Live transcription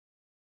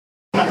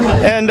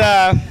And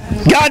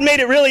God made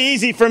it really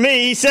easy for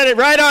me. He set it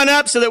right on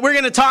up so that we're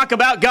going to talk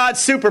about God's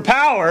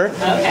superpower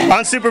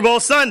on Super Bowl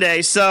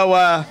Sunday. So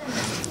I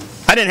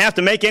didn't have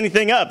to make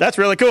anything up. That's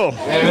really cool.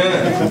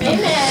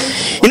 Amen.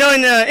 You know,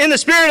 in the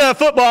spirit of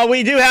football,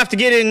 we do have to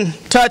get in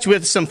touch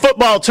with some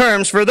football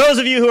terms for those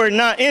of you who are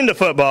not into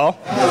football.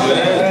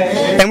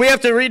 And we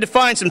have to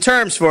redefine some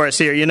terms for us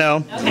here, you know.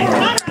 They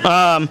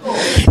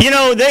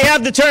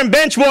have the term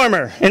bench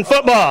warmer in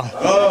football.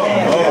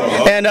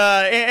 And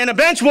a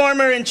bench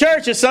warmer in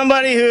church is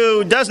somebody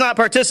who does not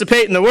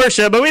participate in the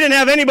worship. But we didn't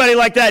have anybody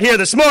like that here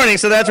this morning,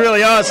 so that's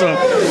really awesome.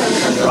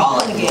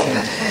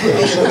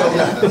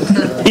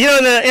 You know,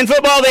 in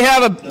football, they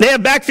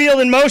have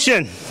backfield in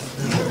motion.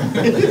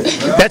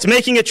 That's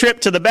making a trip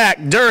to the back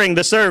during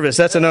the service.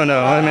 That's a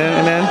no-no.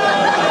 Amen.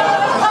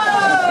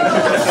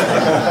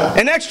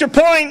 An extra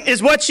point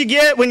is what you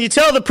get when you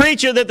tell the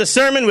preacher that the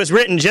sermon was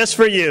written just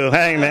for you.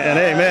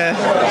 Amen.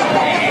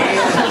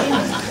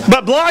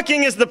 But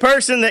blocking is the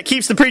person that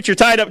keeps the preacher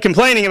tied up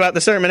complaining about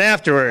the sermon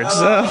afterwards.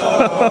 Then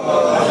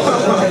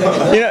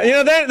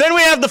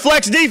we have the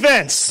flex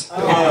defense.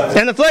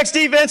 And the flex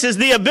defense is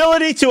the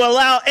ability to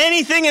allow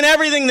anything and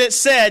everything that's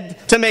said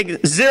to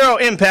make zero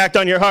impact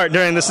on your heart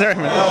during the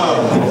sermon.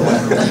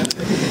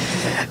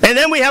 And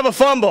then we have a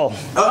fumble.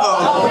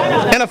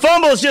 And a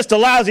fumble is just a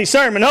lousy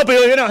sermon.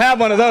 Hopefully we don't have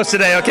one of those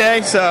today,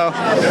 okay? So,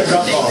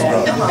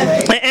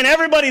 and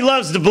everybody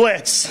loves the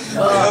blitz.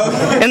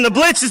 And the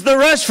blitz is the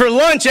rush for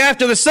lunch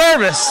after the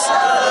service.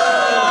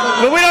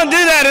 But we don't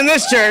do that in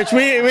this church.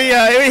 We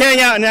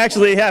hang out and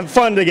actually have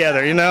fun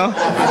together, you know?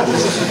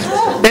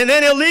 And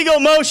then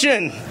illegal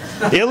motion.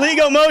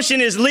 Illegal motion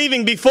is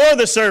leaving before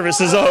the service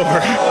is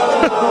over.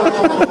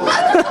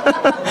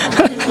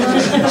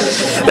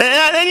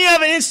 Then you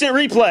have an instant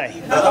replay.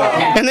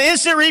 And the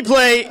instant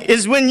replay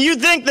is when you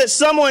think that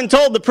someone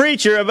told the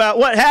preacher about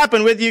what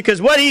happened with you,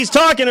 because what he's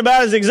talking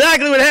about is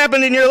exactly what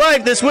happened in your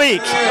life this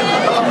week.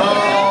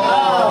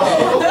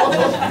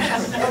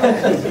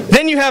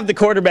 Then you have the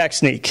quarterback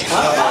sneak.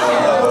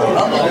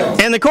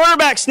 And the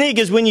quarterback sneak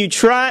is when you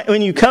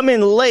come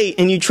in late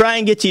and you try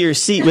and get to your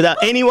seat without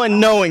anyone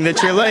knowing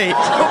that you're late.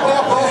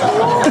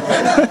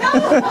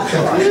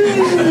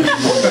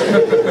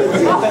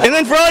 And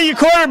then for all you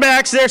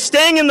quarterbacks, they're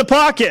staying in the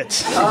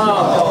pocket.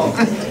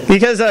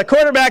 Because a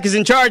quarterback is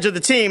in charge of the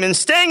team. And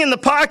staying in the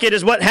pocket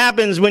is what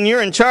happens when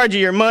you're in charge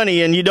of your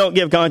money and you don't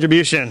give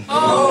contribution. So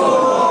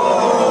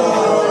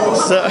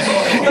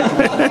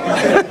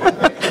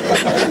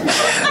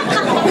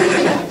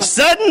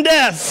sudden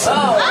death.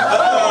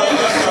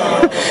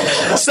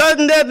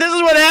 Sudden death. This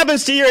is what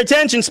happens to your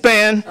attention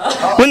span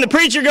when the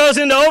preacher goes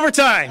into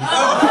overtime.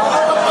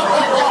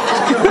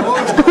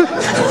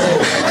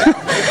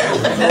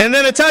 And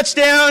then a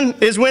touchdown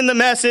is when the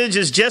message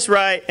is just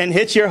right and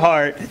hits your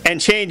heart and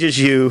changes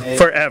you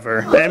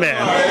forever. Amen.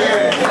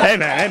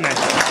 Amen.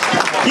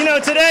 You know,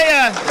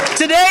 today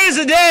is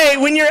a day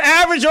when your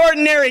average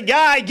ordinary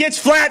guy gets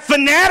flat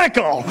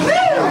fanatical.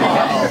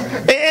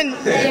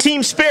 And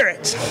team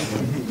spirit.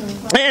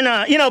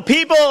 And,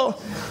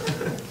 people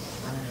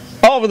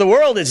all over the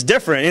world, it's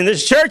different. In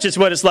this church, it's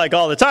what it's like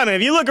all the time. And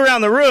if you look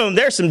around the room,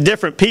 there's some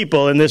different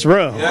people in this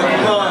room.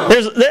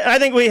 I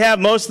think we have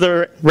most of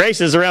the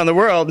races around the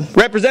world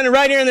represented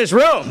right here in this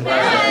room.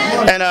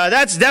 And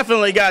that's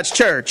definitely God's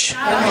church.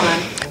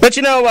 But,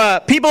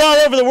 people all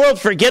over the world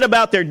forget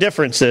about their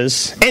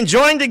differences and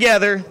join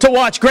together to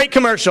watch great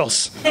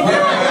commercials.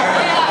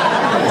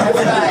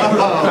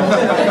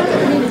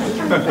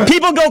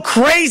 People go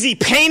crazy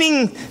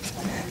painting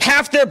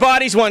half their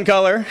bodies one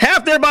color,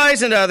 half their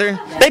bodies another.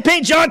 They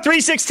paint John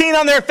 3:16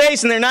 on their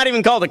face, and they're not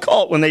even called a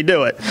cult when they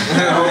do it.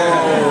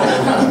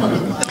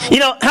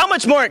 How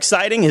much more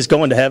exciting is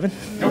going to heaven?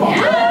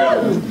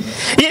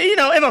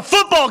 If a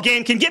football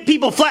game can get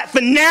people flat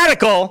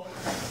fanatical,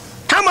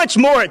 how much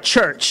more a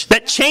church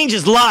that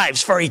changes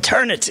lives for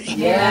eternity?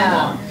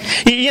 Yeah.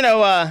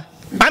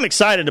 I'm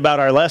excited about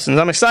our lessons.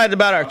 I'm excited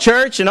about our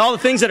church and all the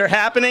things that are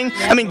happening.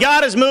 I mean,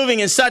 God is moving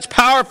in such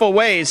powerful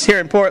ways here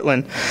in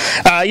Portland.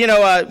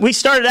 We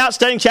started out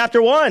studying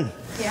chapter 1,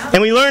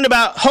 and we learned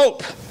about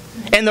hope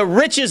and the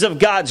riches of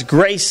God's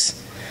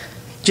grace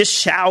just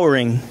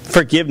showering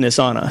forgiveness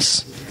on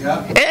us.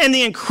 And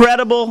the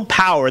incredible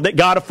power that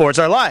God affords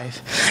our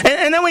life.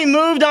 And then we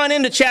moved on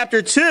into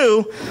chapter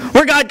 2,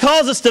 where God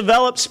calls us to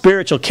develop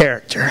spiritual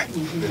character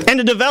and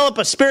to develop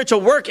a spiritual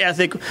work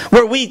ethic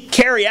where we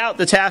carry out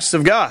the tasks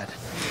of God.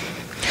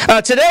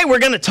 Today we're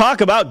going to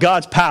talk about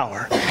God's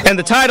power, and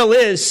the title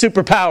is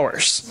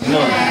Superpowers.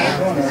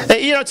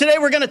 Today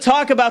we're going to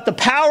talk about the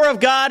power of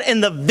God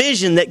and the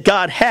vision that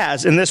God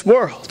has in this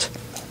world.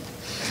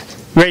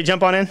 Ready to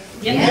jump on in?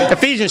 Yeah.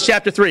 Ephesians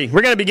chapter 3.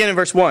 We're going to begin in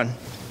verse 1.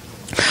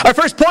 Our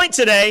first point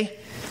today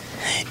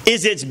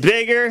is it's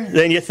bigger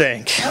than you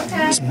think.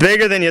 Okay. It's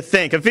bigger than you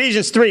think.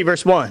 Ephesians 3,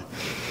 verse 1.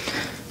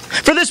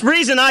 For this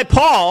reason I,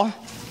 Paul,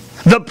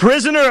 the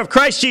prisoner of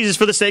Christ Jesus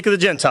for the sake of the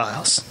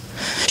Gentiles.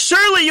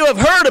 Surely you have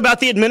heard about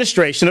the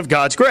administration of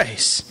God's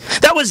grace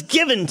that was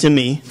given to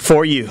me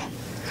for you.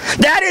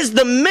 That is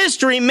the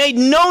mystery made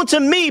known to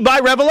me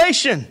by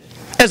revelation,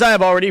 as I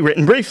have already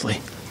written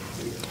briefly.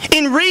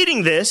 In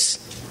reading this,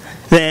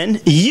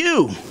 then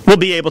you will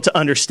be able to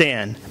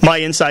understand my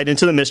insight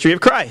into the mystery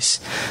of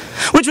Christ,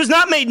 which was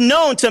not made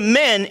known to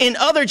men in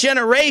other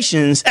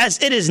generations,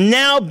 as it has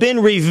now been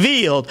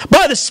revealed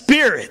by the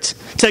Spirit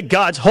to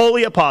God's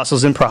holy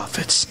apostles and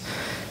prophets.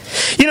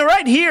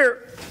 Right here,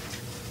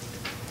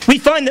 we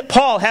find that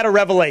Paul had a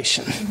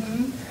revelation.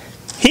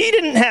 He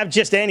didn't have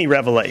just any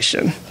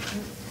revelation.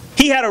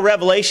 He had a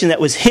revelation that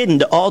was hidden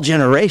to all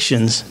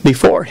generations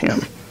before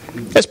him.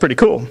 That's pretty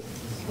cool.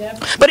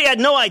 Yep. But he had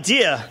no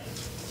idea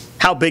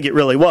how big it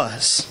really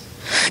was.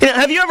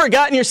 Have you ever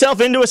gotten yourself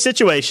into a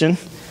situation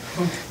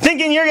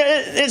thinking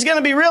it's going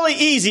to be really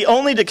easy,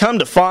 only to come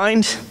to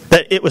find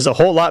that it was a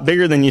whole lot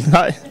bigger than you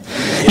thought?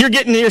 You're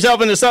getting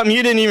yourself into something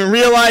you didn't even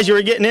realize you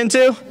were getting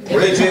into?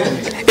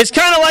 It's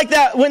kind of like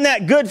that when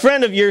that good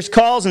friend of yours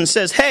calls and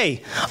says,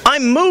 "Hey,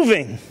 I'm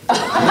moving.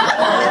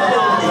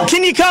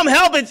 Can you come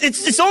help?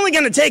 It's only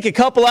going to take a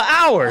couple of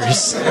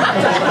hours."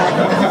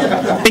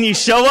 And you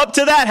show up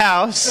to that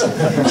house,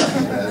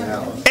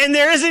 and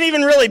there isn't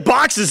even really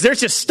boxes. There's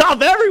just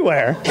stuff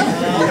everywhere.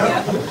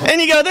 And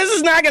you go, "This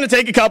is not going to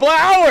take a couple of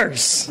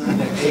hours.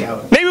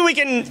 Maybe we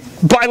can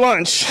buy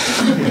lunch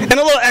and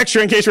a little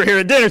extra in case we're here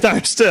at dinner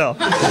time still."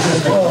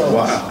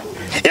 Wow.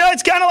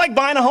 It's kind of like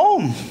buying a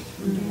home.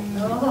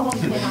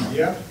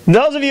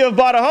 Those of you who have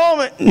bought a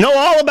home know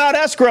all about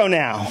escrow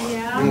now.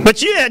 Yeah.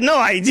 But you had no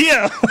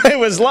idea what it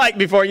was like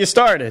before you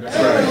started.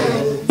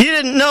 Right. You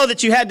didn't know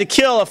that you had to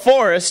kill a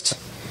forest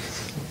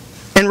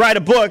and write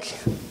a book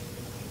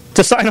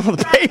to sign all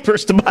the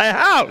papers to buy a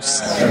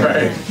house.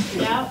 Right.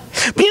 Yeah.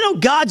 But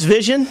God's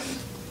vision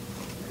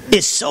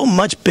is so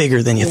much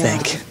bigger than you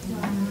think.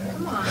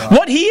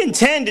 What He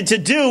intended to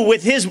do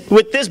with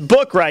this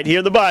book right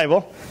here, the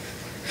Bible,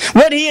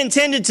 what He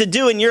intended to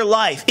do in your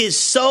life is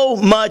so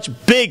much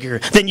bigger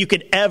than you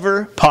could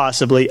ever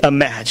possibly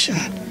imagine.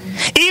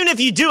 Even if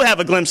you do have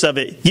a glimpse of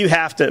it, you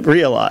have to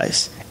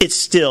realize it's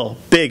still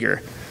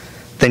bigger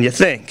than you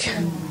think.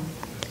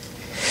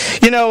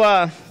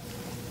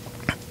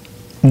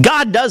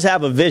 God does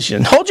have a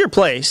vision. Hold your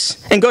place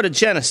and go to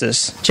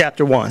Genesis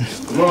chapter 1.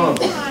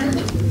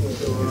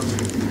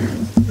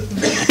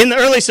 In the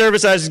early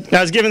service, I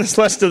was giving this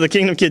lesson to the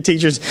Kingdom Kid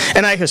teachers,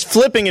 and I was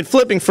flipping and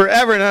flipping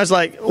forever, and I was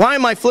like, why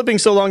am I flipping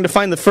so long to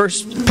find the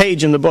first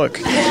page in the book?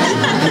 It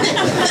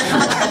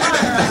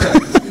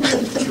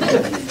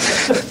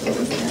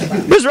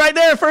was right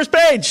there, first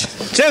page.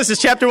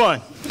 Genesis chapter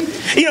 1.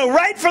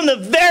 Right from the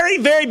very,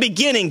 very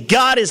beginning,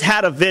 God has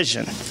had a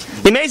vision.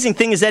 The amazing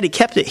thing is that He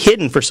kept it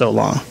hidden for so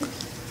long.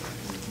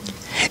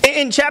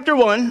 In chapter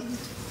 1,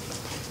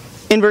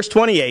 in verse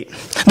 28,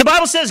 the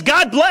Bible says,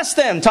 God blessed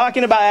them,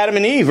 talking about Adam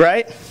and Eve,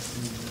 right?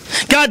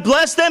 God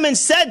blessed them and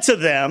said to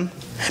them,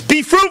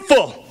 "Be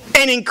fruitful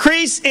and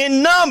increase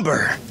in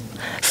number.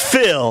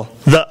 Fill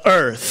the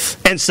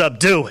earth and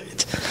subdue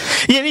it."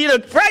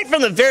 Right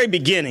from the very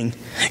beginning,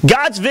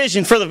 God's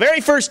vision for the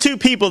very first two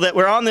people that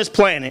were on this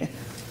planet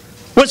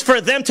was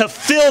for them to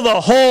fill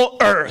the whole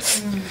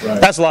earth. Right.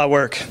 That's a lot of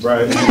work.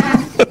 Right.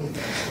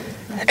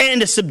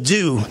 And to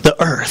subdue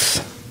the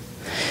earth.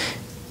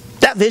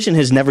 That vision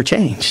has never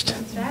changed.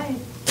 That's right.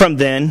 From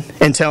then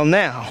until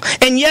now.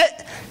 And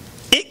yet,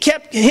 it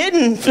kept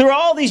hidden through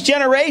all these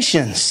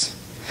generations.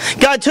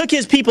 God took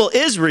His people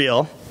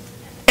Israel,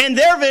 and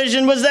their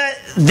vision was that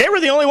they were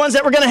the only ones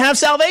that were going to have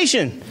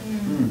salvation.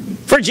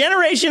 For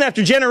generation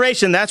after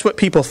generation, that's what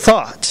people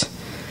thought.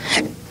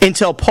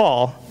 Until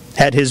Paul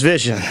had his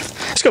vision.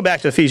 Let's go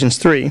back to Ephesians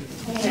 3.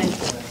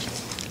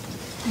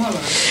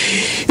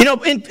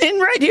 In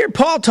right here,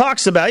 Paul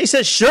talks about, he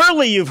says,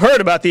 surely you've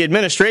heard about the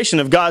administration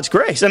of God's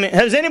grace. I mean,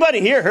 has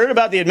anybody here heard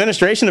about the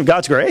administration of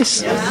God's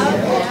grace?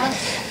 Yeah.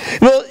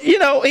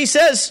 Well, he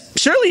says,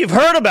 surely you've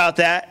heard about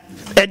that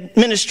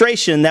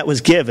administration that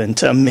was given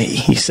to me,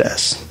 he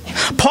says.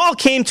 Paul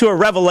came to a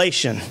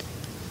revelation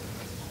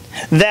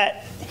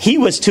that he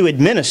was to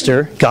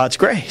administer God's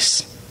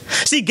grace.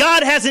 See,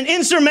 God has an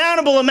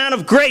insurmountable amount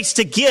of grace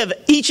to give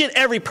each and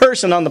every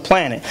person on the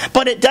planet.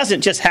 But it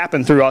doesn't just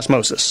happen through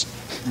osmosis.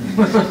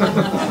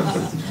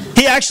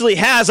 He actually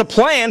has a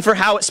plan for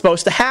how it's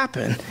supposed to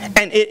happen.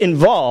 And it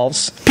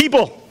involves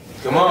people.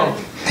 Come on.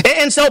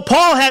 And so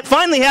Paul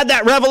finally had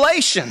that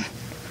revelation.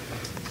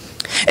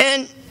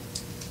 And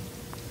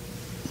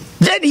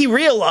then he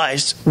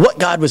realized what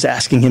God was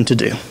asking him to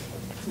do.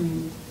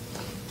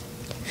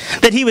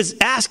 That He was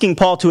asking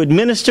Paul to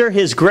administer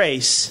His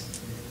grace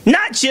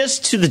not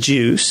just to the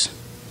Jews,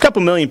 a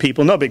couple million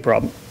people, no big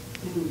problem,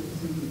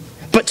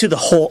 but to the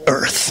whole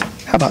earth.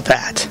 How about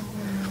that?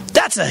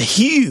 That's a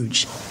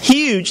huge,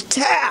 huge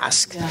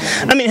task.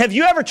 I mean, have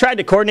you ever tried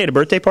to coordinate a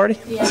birthday party?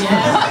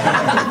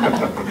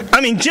 Yeah.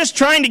 I mean, just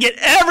trying to get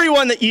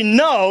everyone that you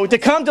know to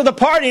come to the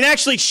party and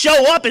actually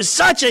show up is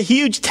such a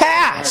huge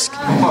task.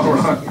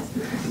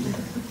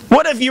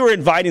 What if you were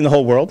inviting the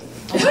whole world?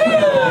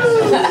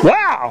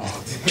 Wow!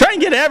 Try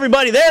and get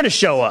everybody there to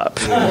show up.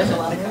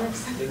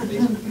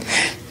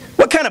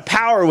 What kind of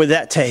power would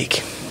that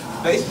take?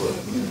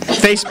 Facebook.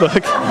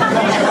 Facebook.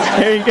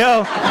 There you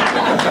go.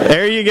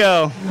 There you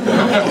go.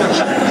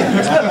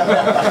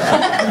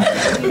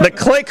 The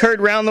click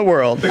heard round the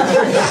world. But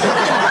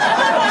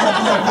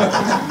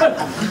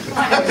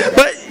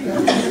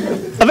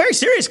a very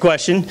serious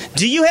question.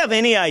 Do you have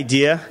any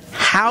idea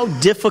how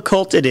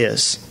difficult it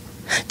is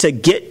to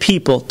get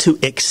people to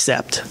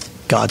accept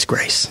God's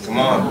grace? Come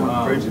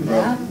on. Preach it,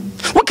 bro.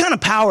 What kind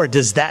of power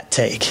does that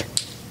take?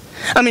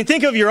 I mean,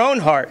 think of your own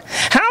heart.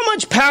 How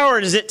much power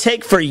does it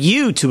take for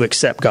you to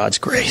accept God's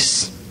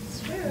grace?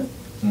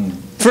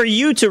 For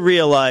you to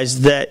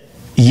realize that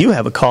you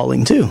have a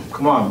calling too.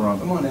 Come on, bro.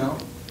 Come on now.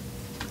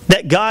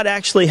 That God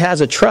actually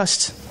has a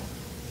trust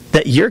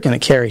that you're going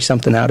to carry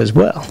something out as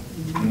well.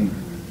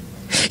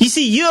 You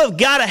see, you have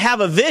got to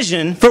have a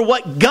vision for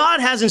what God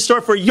has in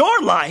store for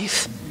your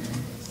life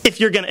if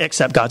you're going to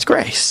accept God's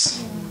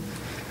grace.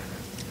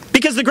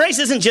 Because the grace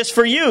isn't just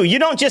for you. You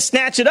don't just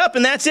snatch it up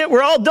and that's it.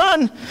 We're all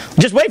done.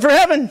 Just wait for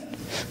heaven.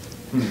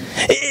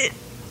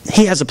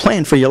 He has a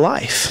plan for your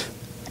life.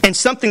 And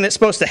something that's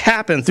supposed to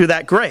happen through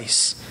that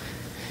grace.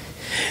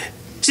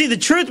 See, the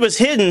truth was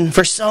hidden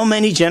for so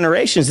many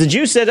generations. The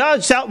Jews said,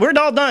 oh, we're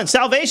all done.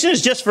 Salvation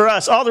is just for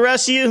us. All the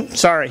rest of you,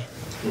 sorry.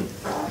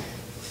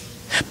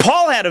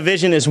 Paul had a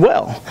vision as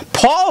well.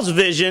 Paul's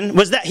vision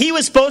was that he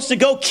was supposed to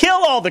go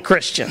kill all the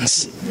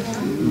Christians.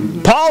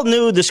 Paul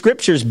knew the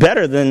scriptures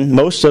better than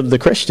most of the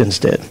Christians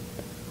did.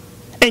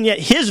 And yet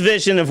his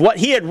vision of what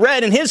he had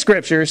read in his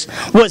scriptures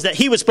was that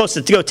he was supposed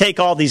to go take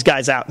all these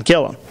guys out and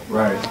kill them.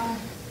 Right.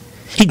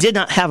 He did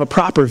not have a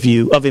proper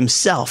view of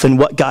himself and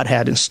what God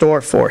had in store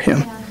for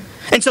him.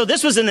 And so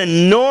this was an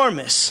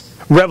enormous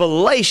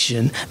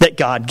revelation that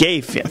God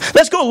gave him.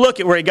 Let's go look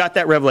at where he got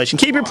that revelation.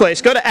 Keep your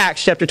place. Go to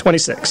Acts chapter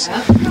 26.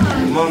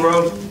 Come on,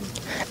 bro.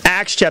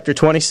 Acts chapter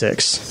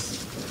 26.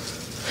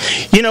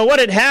 You know, what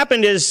had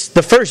happened is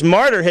the first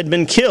martyr had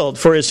been killed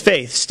for his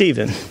faith,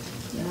 Stephen.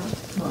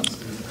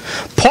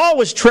 Paul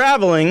was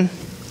traveling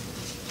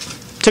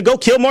to go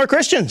kill more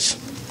Christians.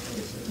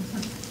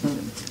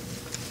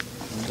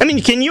 I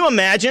mean, can you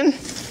imagine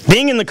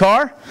being in the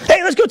car?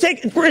 Hey, let's go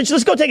take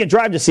a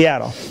drive to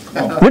Seattle.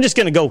 We're just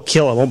going to go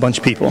kill a whole bunch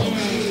of people.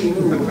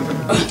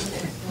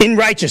 In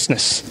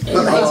righteousness.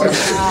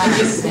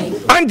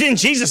 I'm in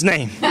Jesus'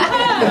 name.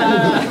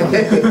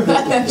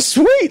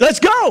 Sweet, let's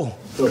go.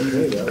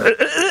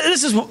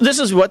 This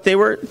is what they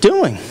were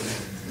doing.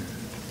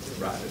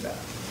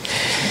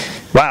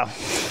 Wow.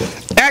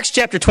 Acts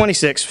chapter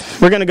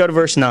 26. We're going to go to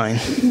verse 9.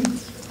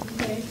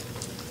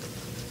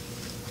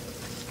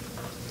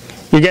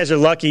 You guys are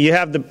lucky. You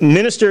have the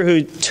minister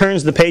who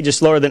turns the pages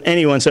slower than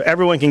anyone, so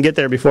everyone can get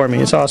there before me.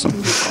 It's awesome.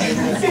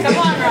 Come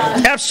on,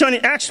 Ron.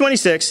 Acts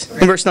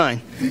 26, in verse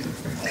 9.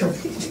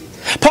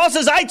 Paul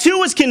says, I too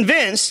was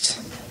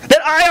convinced that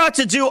I ought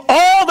to do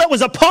all that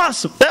was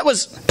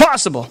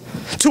possible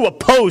to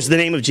oppose the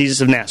name of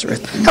Jesus of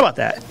Nazareth. How about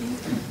that?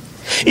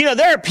 You know,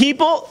 there are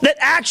people that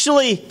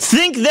actually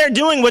think they're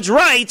doing what's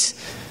right,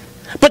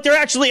 but they're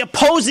actually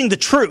opposing the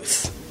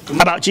truth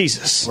about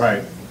Jesus.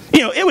 Right. You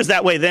know, it was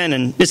that way then,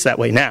 and it's that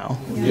way now.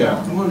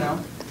 Yeah. Come on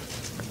now.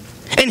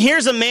 And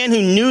here's a man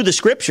who knew the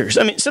scriptures.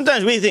 I mean,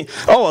 sometimes we think,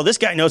 oh, well, this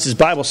guy knows his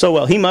Bible so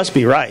well, he must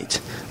be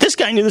right. This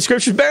guy knew the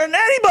scriptures better than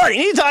anybody.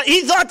 He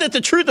thought that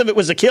the truth of it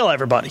was to kill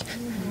everybody.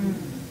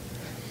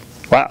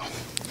 Wow.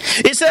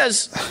 It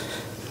says,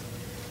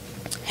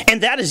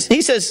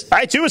 he says,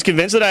 I too was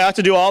convinced that I ought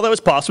to do all that was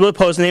possible to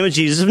oppose the name of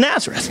Jesus of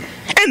Nazareth.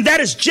 And that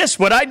is just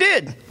what I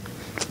did.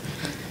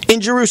 In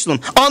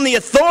Jerusalem, on the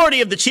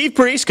authority of the chief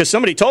priests, because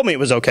somebody told me it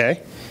was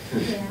okay.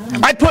 Yeah.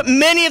 I put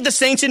many of the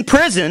saints in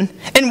prison,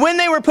 and when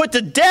they were put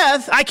to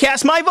death, I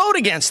cast my vote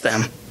against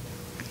them.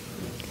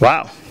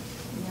 Wow.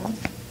 Yeah.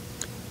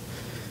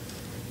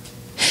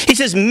 He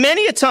says,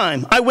 many a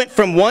time I went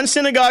from one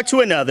synagogue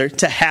to another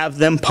to have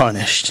them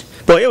punished.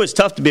 Boy, it was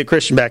tough to be a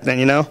Christian back then,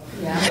 you know?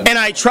 Yeah. And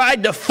I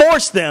tried to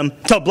force them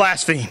to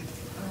blaspheme.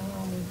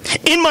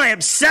 In my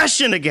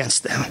obsession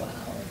against them.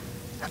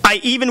 I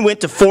even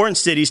went to foreign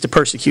cities to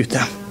persecute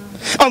them.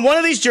 On one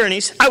of these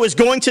journeys, I was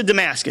going to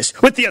Damascus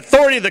with the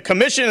authority of the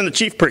commission and the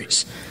chief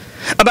priests.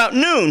 About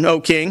noon,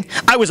 O king,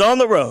 I was on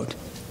the road.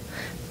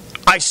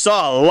 I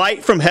saw a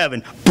light from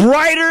heaven,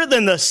 brighter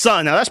than the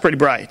sun. Now that's pretty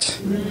bright.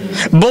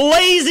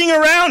 Blazing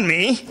around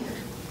me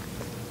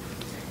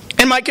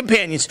and my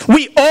companions.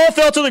 We all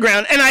fell to the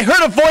ground, and I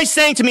heard a voice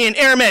saying to me in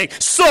Aramaic,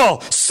 Saul,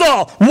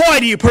 Saul,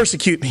 why do you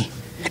persecute me?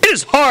 It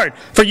is hard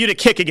for you to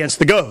kick against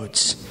the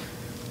goads.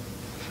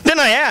 Then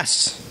I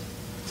asked,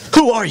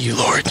 who are you,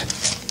 Lord?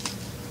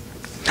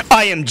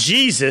 I am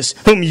Jesus,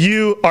 whom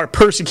you are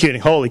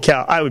persecuting. Holy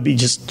cow, I would be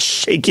just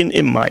shaking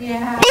in my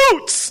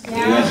boots.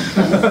 Yeah.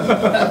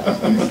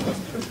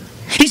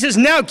 He says,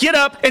 now get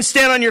up and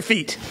stand on your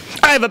feet.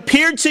 I have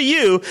appeared to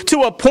you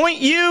to appoint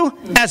you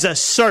as a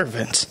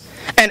servant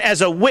and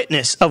as a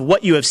witness of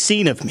what you have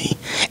seen of me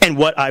and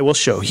what I will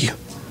show you.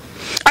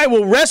 I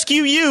will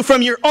rescue you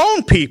from your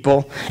own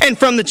people and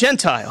from the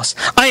Gentiles.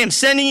 I am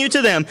sending you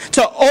to them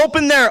to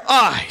open their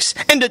eyes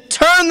and to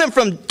turn them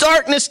from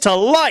darkness to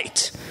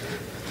light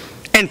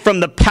and from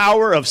the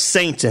power of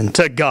Satan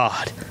to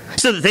God,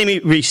 so that they may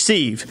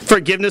receive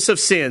forgiveness of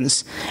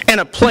sins and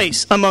a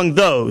place among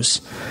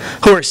those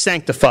who are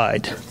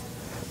sanctified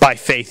by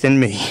faith in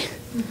me.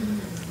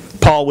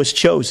 Paul was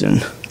chosen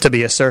to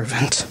be a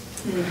servant.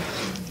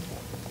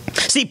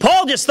 See,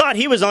 Paul just thought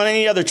he was on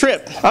any other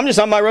trip. I'm just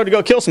on my road to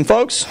go kill some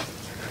folks.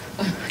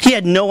 He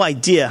had no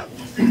idea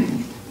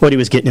what he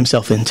was getting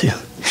himself into.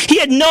 He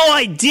had no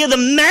idea the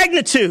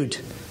magnitude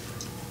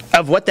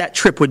of what that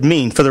trip would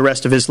mean for the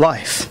rest of his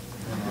life.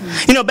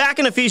 You know, back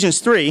in Ephesians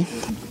 3,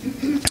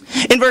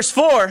 in verse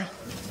 4,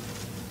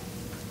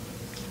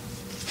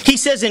 he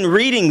says, in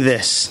reading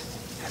this,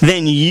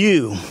 then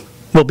you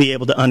will be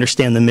able to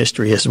understand the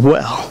mystery as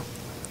well.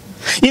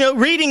 You know,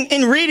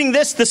 in reading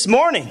this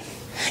morning,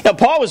 now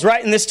Paul was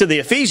writing this to the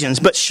Ephesians,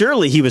 but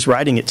surely he was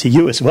writing it to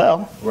you as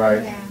well.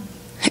 Right. Yeah.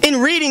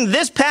 In reading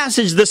this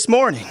passage this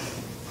morning,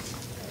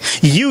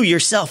 you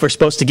yourself are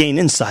supposed to gain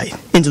insight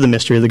into the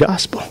mystery of the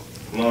gospel.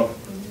 Come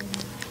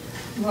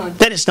on.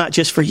 That it's not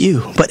just for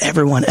you, but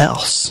everyone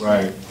else.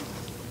 Right.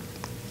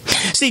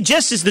 See,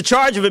 just as the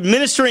charge of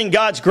administering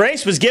God's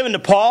grace was given to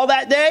Paul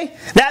that day,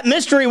 that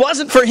mystery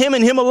wasn't for him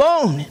and him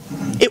alone.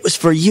 It was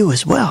for you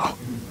as well.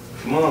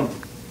 Come on.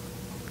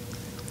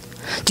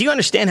 Do you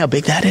understand how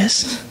big that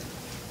is?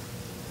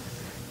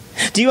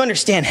 Do you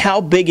understand how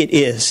big it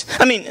is?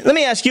 I mean, let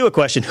me ask you a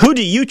question. Who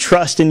do you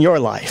trust in your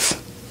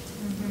life?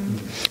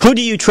 Who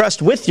do you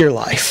trust with your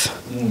life?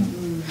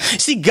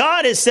 See,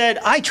 God has said,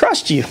 I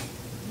trust you.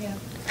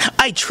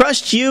 I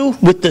trust you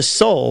with the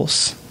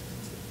souls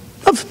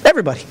of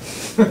everybody.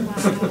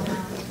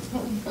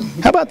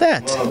 How about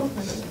that?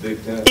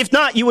 If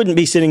not, you wouldn't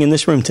be sitting in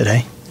this room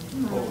today.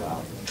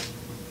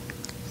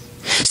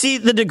 See,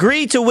 the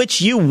degree to which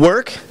you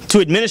work to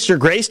administer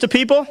grace to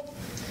people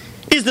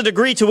is the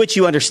degree to which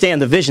you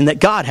understand the vision that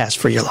God has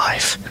for your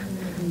life.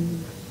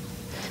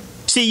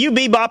 See, you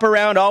bebop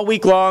around all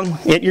week long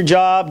at your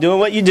job, doing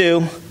what you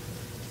do,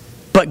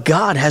 but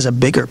God has a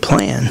bigger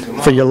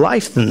plan for your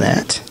life than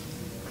that.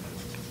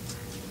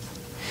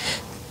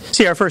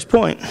 See, our first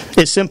point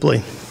is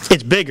simply,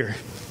 it's bigger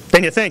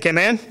than you think,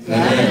 amen?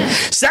 Amen.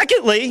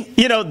 Secondly,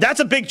 you know, that's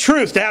a big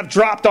truth to have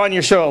dropped on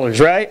your shoulders,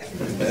 right?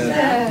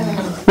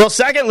 Well,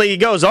 secondly, he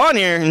goes on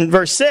here in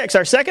verse 6,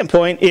 our second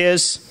point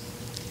is,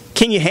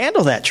 can you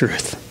handle that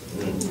truth?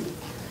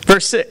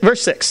 Verse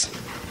 6.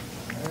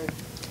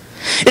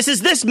 It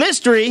says, this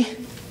mystery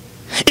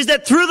is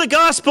that through the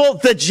gospel,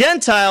 the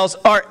Gentiles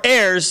are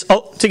heirs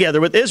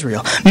together with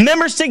Israel,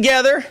 members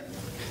together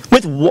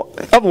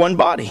of one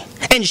body,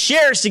 and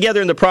shares together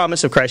in the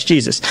promise of Christ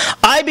Jesus.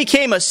 I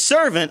became a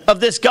servant of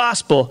this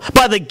gospel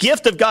by the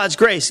gift of God's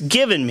grace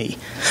given me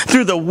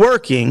through the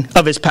working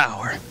of his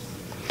power.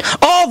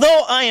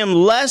 Although I am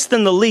less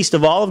than the least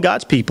of all of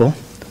God's people,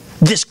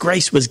 this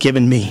grace was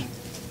given me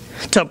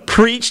to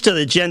preach to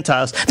the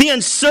Gentiles the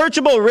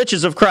unsearchable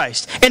riches of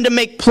Christ and to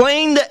make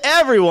plain to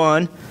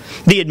everyone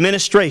the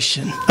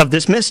administration of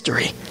this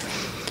mystery,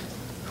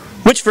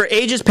 which for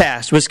ages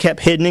past was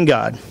kept hidden in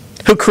God,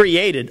 who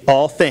created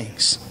all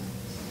things.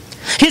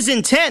 His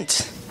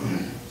intent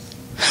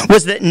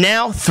was that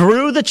now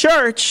through the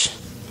church,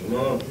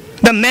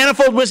 the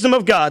manifold wisdom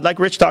of God, like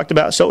Rich talked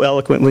about so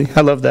eloquently,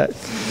 I love that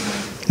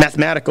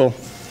mathematical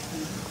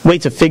way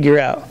to figure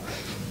out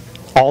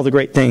all the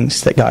great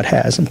things that God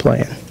has in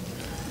plan.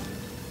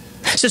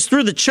 It says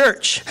through the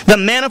church, the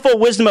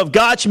manifold wisdom of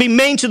God should be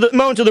known to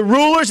the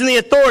rulers and the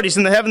authorities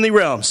in the heavenly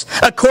realms,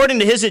 according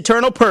to his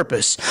eternal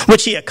purpose,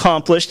 which he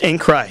accomplished in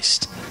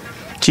Christ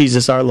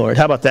Jesus our Lord.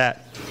 How about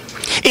that?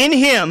 In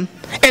him,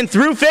 and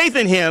through faith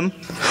in him,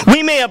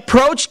 we may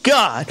approach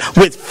God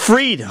with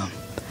freedom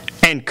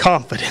and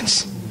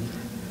confidence.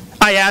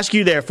 I ask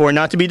you, therefore,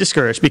 not to be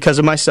discouraged because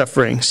of my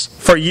sufferings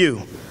for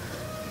you,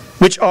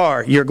 which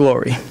are your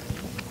glory.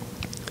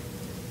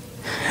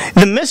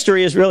 The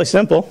mystery is really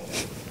simple.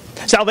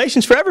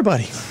 Salvation's for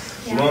everybody.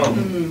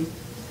 Yeah.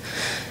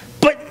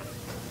 But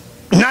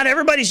not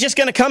everybody's just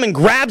going to come and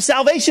grab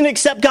salvation and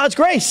accept God's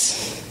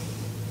grace.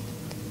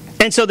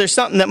 And so there's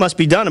something that must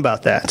be done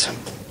about that.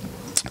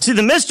 See,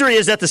 the mystery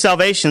is that the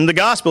salvation, the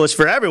gospel, is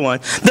for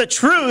everyone. The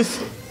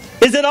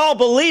truth is that all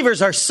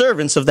believers are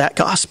servants of that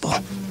gospel.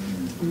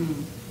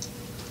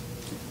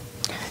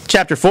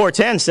 Chapter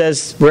 4:10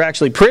 says we're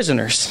actually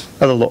prisoners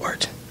of the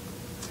Lord.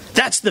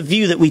 That's the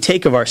view that we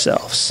take of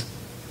ourselves.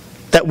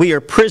 That we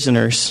are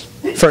prisoners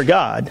for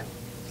God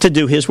to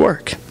do his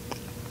work.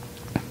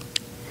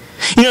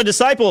 You know,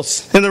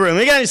 disciples in the room.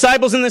 You got any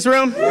disciples in this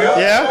room?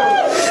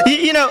 Yeah?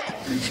 You know,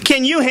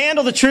 can you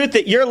handle the truth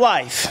that your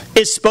life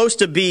is supposed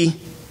to be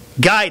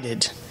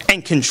guided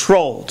and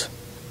controlled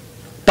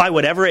by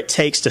whatever it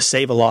takes to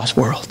save a lost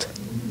world?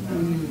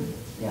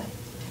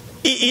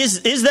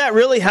 Is that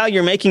really how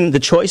you're making the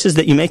choices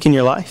that you make in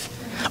your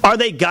life? Are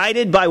they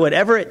guided by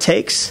whatever it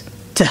takes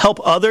to help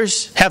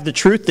others have the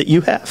truth that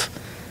you have?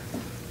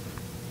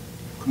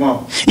 Come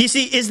on. You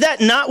see, is that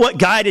not what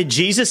guided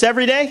Jesus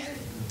every day?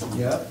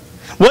 Yeah.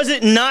 Was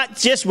it not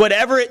just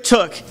whatever it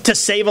took to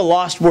save a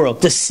lost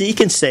world, to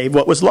seek and save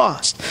what was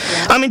lost?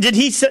 Yeah. I mean, did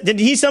he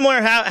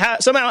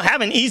somehow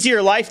have an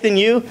easier life than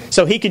you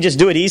so he could just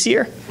do it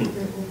easier?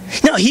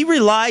 No, he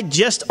relied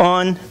just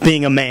on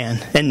being a man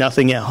and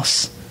nothing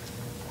else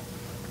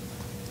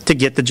to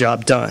get the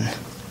job done.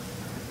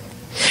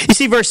 You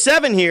see, verse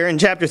 7 here in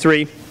chapter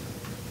 3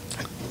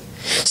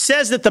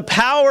 says that the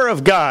power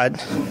of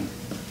God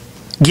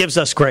gives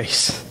us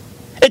grace.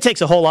 It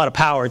takes a whole lot of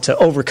power to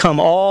overcome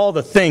all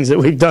the things that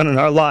we've done in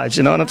our lives.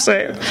 You know what I'm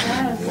saying?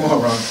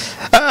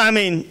 I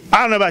mean,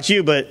 I don't know about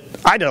you, but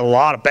I did a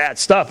lot of bad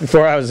stuff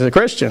before I was a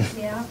Christian.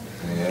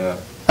 Yeah.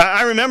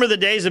 I remember the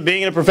days of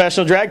being a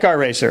professional drag car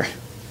racer.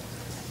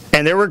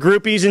 And there were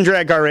groupies in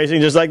drag car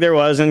racing just like there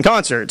was in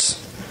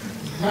concerts.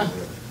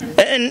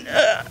 And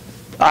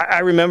I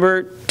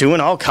remember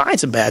doing all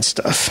kinds of bad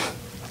stuff.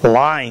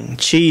 Lying,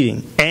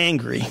 cheating,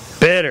 angry,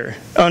 bitter,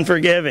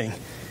 unforgiving.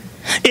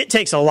 It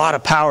takes a lot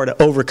of power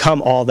to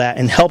overcome all that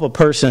and help a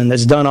person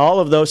that's done all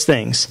of those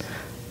things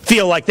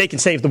feel like they can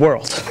save the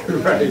world.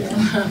 Right.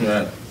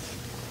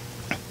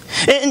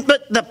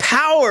 But the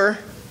power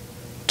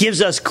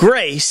gives us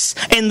grace,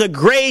 and the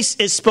grace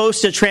is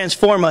supposed to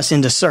transform us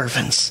into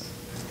servants.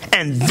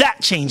 And that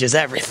changes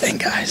everything,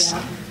 guys.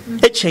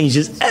 It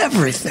changes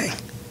everything.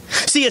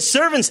 See, a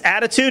servant's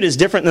attitude is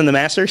different than the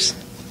master's.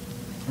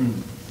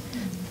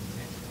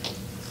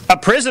 A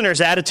prisoner's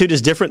attitude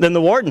is different than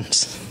the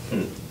warden's.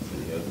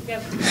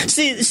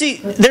 See,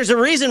 there's a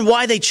reason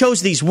why they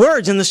chose these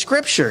words in the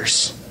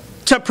Scriptures.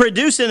 To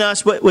produce in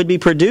us what would be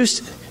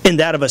produced in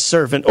that of a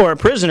servant or a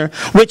prisoner,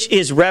 which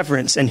is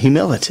reverence and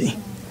humility.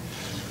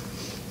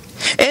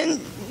 And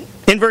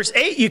in verse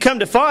 8, you come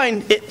to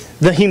find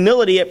the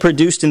humility it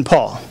produced in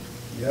Paul.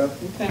 Yep.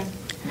 Okay.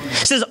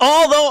 It says,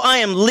 although I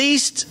am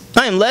less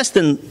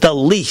than the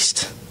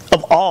least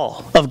of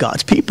all of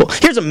God's people.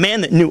 Here's a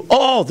man that knew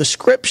all the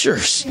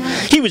Scriptures.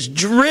 He was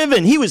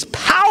driven. He was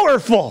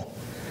powerful.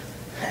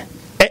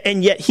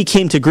 And yet he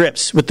came to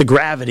grips with the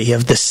gravity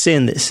of the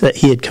sin that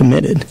he had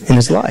committed in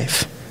his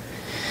life.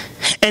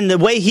 And the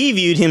way he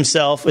viewed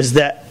himself was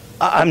that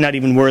I'm not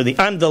even worthy.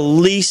 I'm the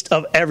least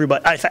of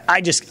everybody.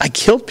 I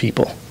killed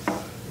people.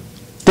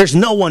 There's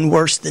no one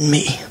worse than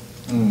me.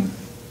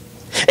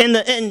 And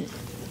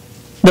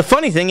the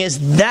funny thing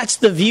is, that's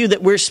the view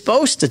that we're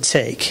supposed to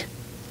take.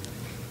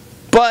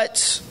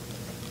 But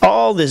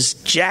all this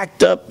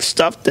jacked up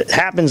stuff that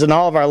happens in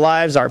all of our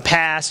lives, our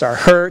past, our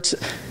hurts,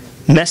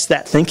 mess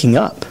that thinking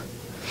up.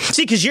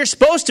 See, because you're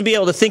supposed to be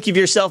able to think of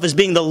yourself as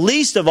being the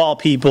least of all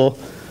people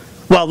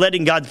while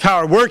letting God's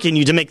power work in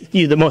you to make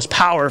you the most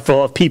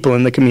powerful of people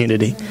in the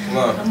community.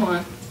 Come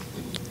on.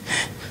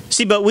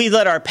 See, but we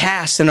let our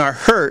past and our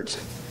hurt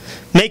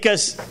make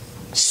us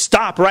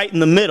stop right in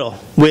the middle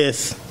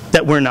with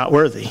that we're not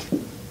worthy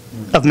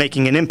of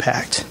making an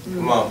impact.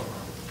 Come on.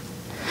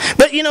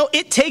 But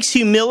it takes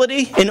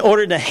humility in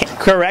order to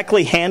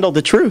correctly handle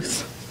the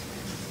truth.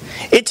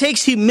 It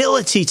takes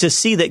humility to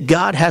see that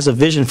God has a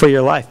vision for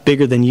your life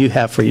bigger than you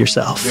have for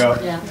yourself.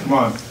 Yeah. Come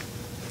on.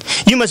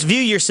 You must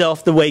view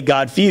yourself the way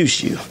God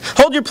views you.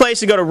 Hold your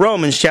place and go to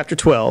Romans chapter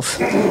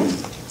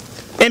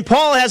 12. And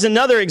Paul has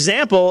another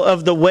example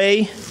of the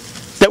way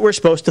that we're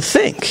supposed to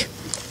think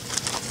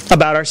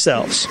about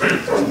ourselves.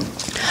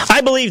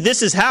 I believe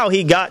this is how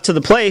he got to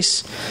the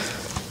place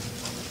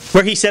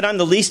where he said, I'm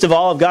the least of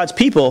all of God's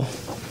people,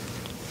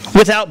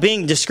 without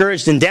being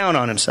discouraged and down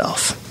on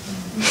himself.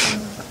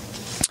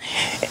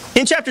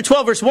 In chapter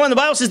 12, verse 1, the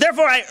Bible says,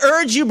 therefore I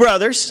urge you,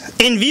 brothers,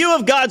 in view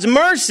of God's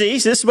mercy,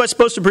 so this is what's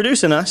supposed to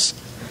produce in us,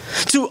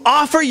 to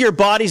offer your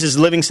bodies as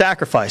living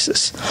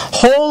sacrifices,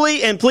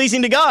 holy and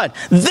pleasing to God.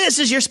 This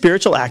is your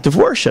spiritual act of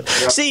worship.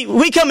 Yep. See,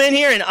 we come in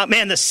here and,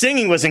 man, the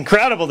singing was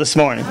incredible this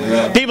morning.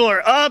 Yeah. People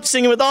are up,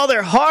 singing with all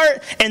their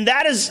heart, and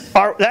that is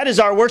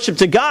our worship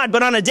to God.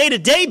 But on a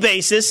day-to-day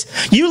basis,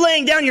 you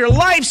laying down your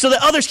life so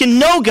that others can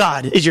know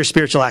God is your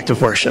spiritual act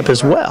of worship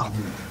as well.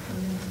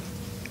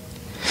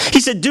 He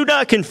said, do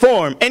not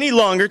conform any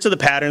longer to the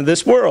pattern of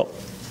this world,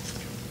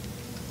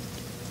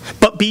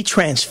 but be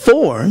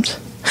transformed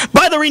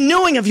by the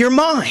renewing of your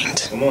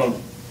mind. Come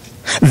on.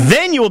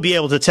 Then you will be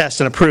able to test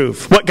and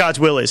approve what God's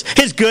will is,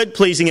 His good,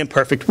 pleasing, and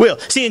perfect will.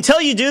 See,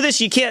 until you do this,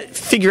 you can't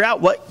figure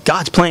out what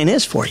God's plan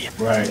is for you.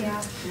 Right.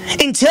 Yeah.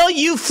 Until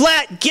you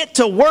flat get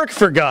to work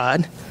for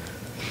God,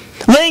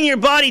 laying your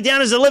body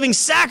down as a living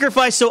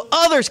sacrifice so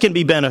others can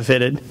be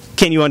benefited,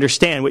 can you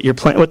understand what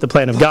the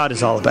plan of God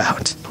is all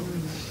about?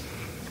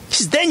 He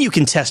says, then you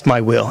can test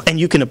my will, and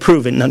you can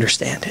approve it and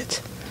understand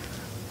it.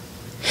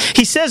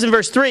 He says in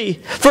verse 3,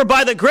 for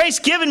by the grace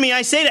given me,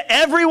 I say to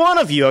every one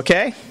of you,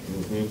 okay?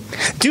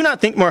 Mm-hmm. Do not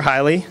think more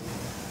highly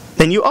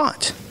than you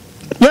ought.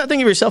 Do not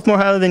think of yourself more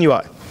highly than you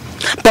ought.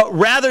 But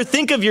rather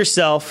think of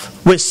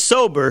yourself with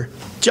sober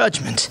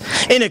judgment,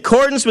 in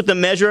accordance with the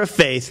measure of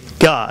faith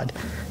God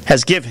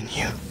has given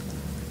you.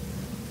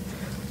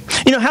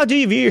 How do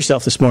you view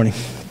yourself this morning?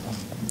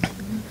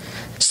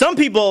 Some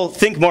people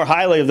think more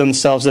highly of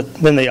themselves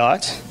than they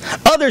ought.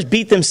 Others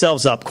beat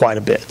themselves up quite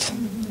a bit.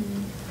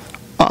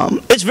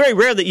 It's very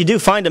rare that you do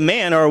find a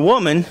man or a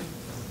woman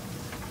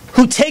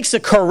who takes a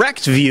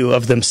correct view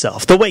of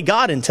themselves, the way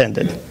God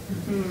intended.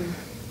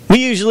 We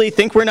usually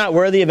think we're not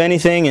worthy of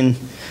anything, and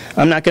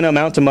I'm not going to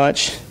amount to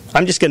much.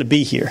 I'm just going to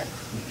be here.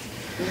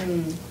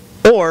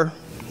 Or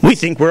we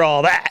think we're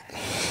all that.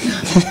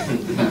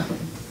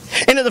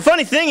 And the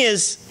funny thing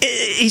is,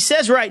 he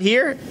says right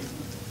here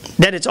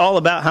that it's all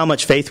about how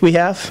much faith we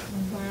have.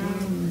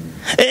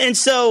 And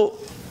so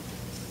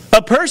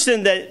a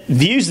person that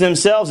views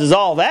themselves as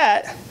all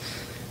that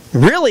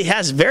really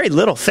has very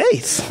little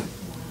faith.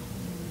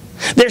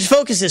 Their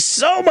focus is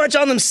so much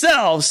on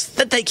themselves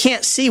that they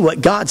can't see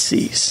what God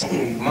sees.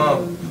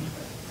 And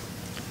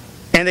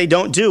they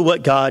don't do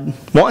what God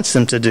wants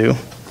them to do.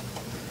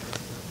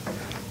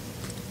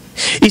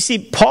 You see,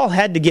 Paul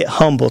had to get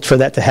humbled for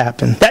that to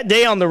happen. That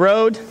day on the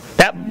road,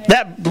 that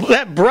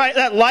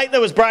light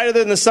that was brighter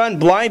than the sun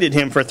blinded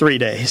him for 3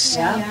 days.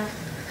 Yeah.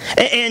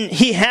 And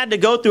he had to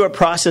go through a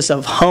process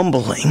of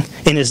humbling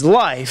in his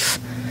life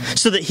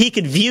so that he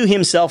could view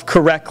himself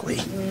correctly.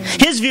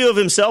 His view of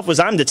himself was,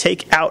 I'm to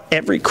take out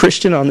every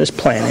Christian on this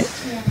planet.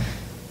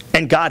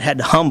 And God had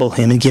to humble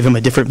him and give him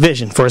a different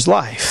vision for his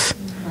life.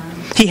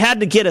 He had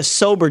to get a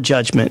sober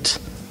judgment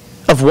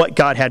of what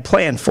God had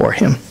planned for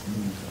him.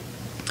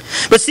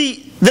 But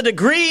see, the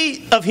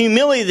degree of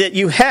humility that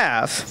you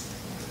have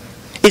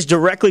is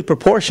directly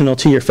proportional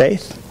to your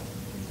faith.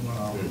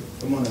 Wow.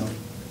 Come on now.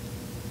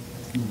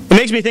 It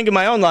makes me think of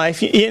my own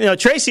life. You know,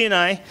 Tracy and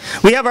I,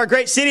 we have our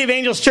great City of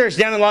Angels Church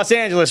down in Los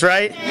Angeles,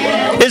 right?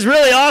 Yeah. It's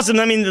really awesome.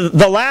 I mean,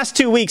 the last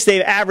 2 weeks,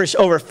 they've averaged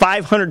over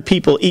 500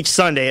 people each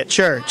Sunday at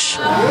church.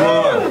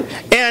 Wow.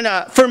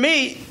 And for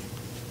me,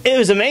 it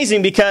was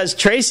amazing because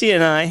Tracy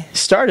and I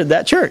started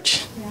that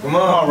church. Come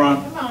on,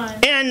 Ron. Come on.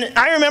 And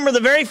I remember the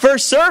very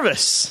first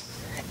service,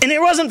 and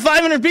there wasn't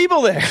 500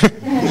 people there.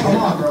 Come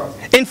on, bro.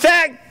 In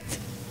fact,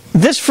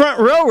 this front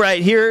row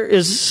right here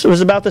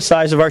was about the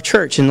size of our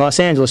church in Los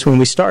Angeles when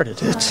we started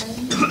it.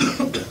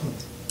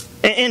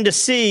 And to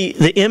see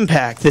the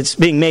impact that's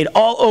being made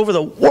all over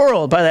the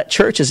world by that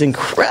church is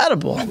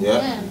incredible.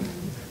 Yeah.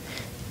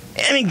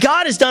 I mean,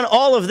 God has done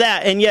all of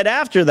that, and yet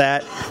after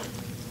that,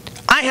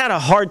 I had a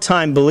hard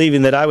time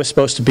believing that I was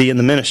supposed to be in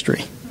the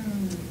ministry.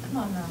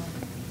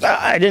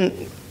 I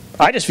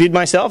just viewed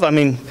myself. I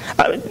mean,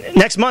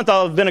 next month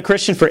I'll have been a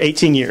Christian for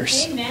 18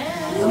 years.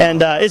 Amen.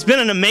 And it's been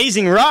an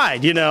amazing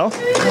ride, you know.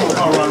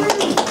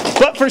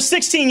 But for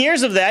 16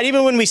 years of that,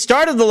 even when we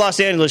started the Los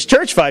Angeles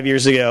church 5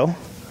 years ago,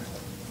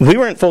 we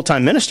weren't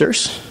full-time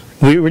ministers.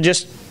 We were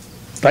just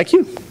like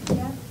you.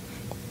 Yeah.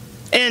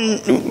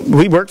 And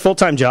we worked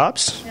full-time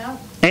jobs. Yeah.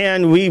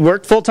 And we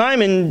worked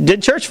full-time and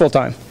did church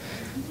full-time.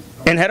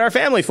 And had our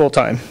family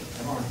full-time.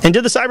 And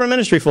did the cyber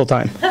ministry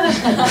full-time.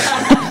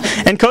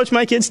 And coached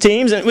my kids'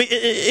 teams. And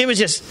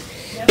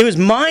it was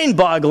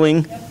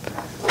mind-boggling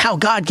how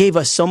God gave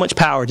us so much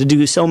power to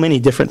do so many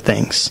different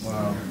things.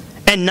 Wow.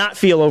 And not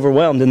feel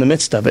overwhelmed in the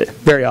midst of it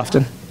very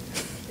often.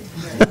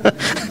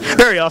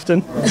 Very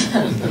often.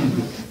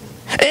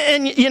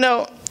 And, you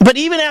know, but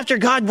even after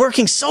God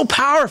working so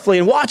powerfully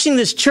and watching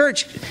this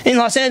church in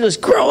Los Angeles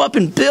grow up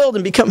and build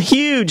and become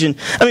huge. And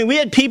I mean, we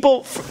had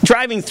people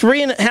driving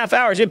 3.5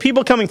 hours. We had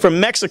people coming from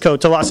Mexico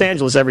to Los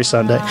Angeles every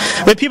Sunday.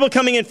 We had people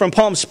coming in from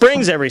Palm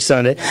Springs every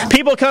Sunday.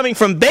 People coming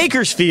from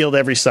Bakersfield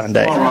every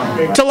Sunday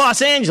to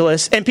Los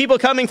Angeles. And people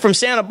coming from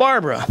Santa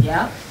Barbara.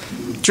 Yeah.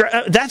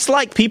 That's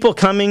like people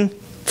coming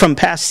from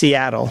past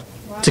Seattle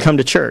to come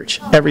to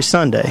church every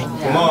Sunday.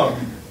 Come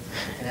on.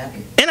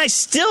 And I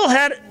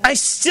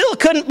still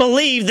couldn't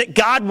believe that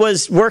God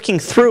was working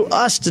through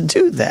us to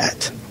do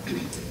that.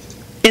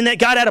 And that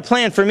God had a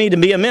plan for me to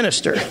be a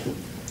minister.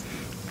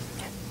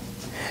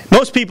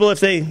 Most people, if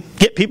they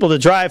get people to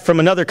drive from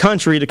another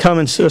country to come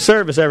into a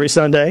service every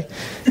Sunday,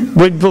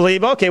 would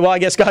believe, okay, well, I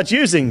guess God's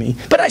using me.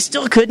 But I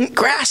still couldn't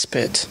grasp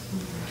it.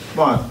 Come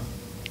on.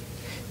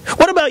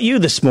 What about you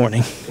this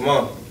morning? Come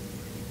on.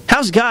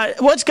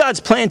 What's God's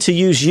plan to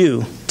use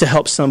you to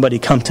help somebody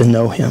come to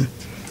know Him?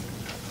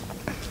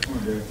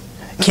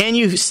 Can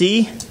you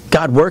see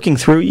God working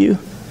through you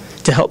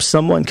to help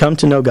someone come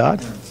to know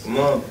God? Come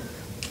on.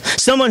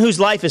 Someone whose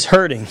life is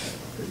hurting,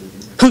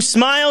 who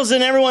smiles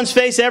in everyone's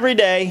face every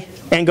day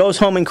and goes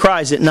home and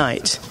cries at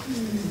night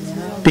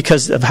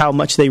because of how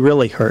much they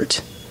really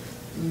hurt.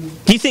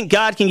 Do you think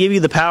God can give you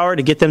the power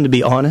to get them to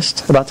be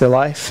honest about their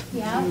life?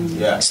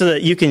 Yeah. So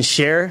that you can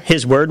share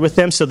His word with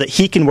them so that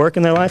He can work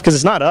in their life? Because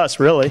it's not us,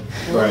 really.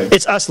 Right.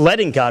 It's us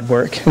letting God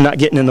work and not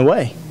getting in the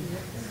way.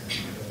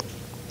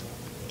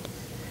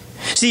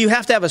 See, you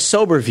have to have a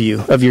sober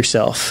view of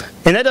yourself.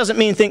 And that doesn't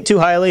mean think too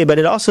highly, but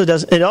it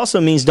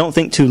also means don't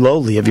think too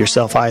lowly of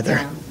yourself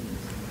either.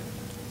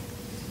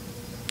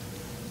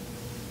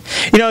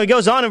 You know, it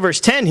goes on in verse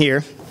 10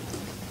 here.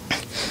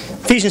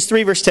 Ephesians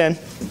 3, verse 10.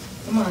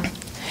 Come on.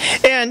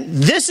 And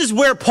this is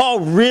where Paul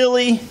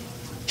really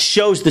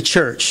shows the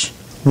church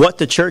what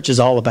the church is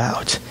all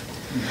about.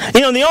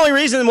 You know, the only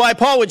reason why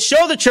Paul would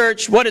show the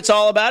church what it's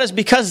all about is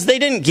because they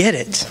didn't get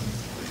it.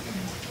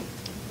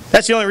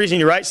 That's the only reason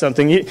you write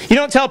something. You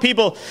don't tell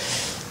people,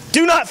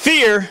 do not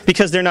fear,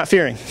 because they're not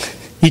fearing.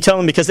 You tell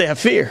them because they have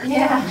fear.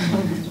 Yeah.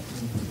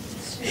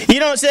 You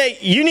don't say,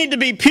 you need to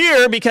be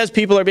pure because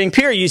people are being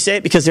pure. You say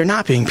it because they're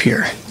not being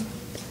pure.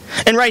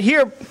 And right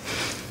here,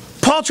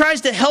 Paul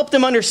tries to help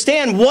them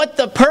understand what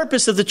the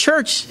purpose of the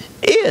church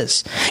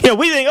is.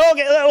 We think,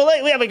 okay, well,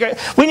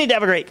 we need to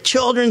have a great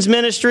children's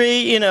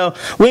ministry.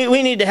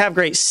 We need to have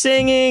great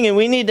singing, and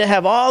we need to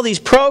have all these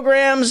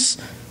programs.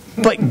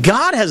 But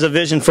God has a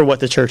vision for what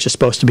the church is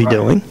supposed to be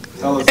doing.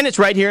 And it's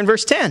right here in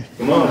verse 10.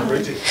 Come on,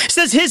 preach it. It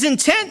says his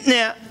intent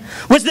now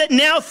was that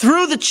now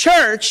through the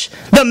church,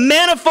 the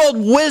manifold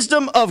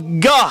wisdom of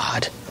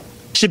God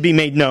should be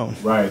made known.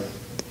 Right.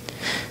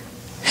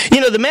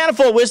 The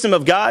manifold wisdom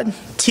of God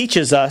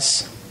teaches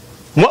us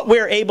what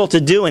we're able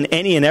to do in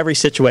any and every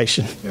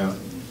situation. Yeah.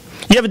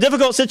 You have a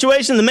difficult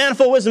situation, the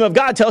manifold wisdom of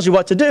God tells you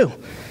what to do.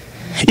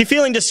 You're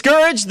feeling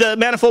discouraged, the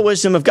manifold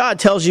wisdom of God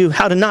tells you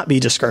how to not be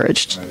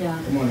discouraged. Right.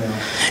 Yeah. Come on now.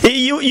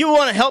 You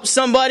want to help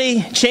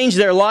somebody change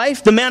their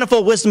life, the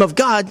manifold wisdom of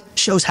God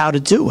shows how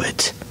to do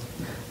it.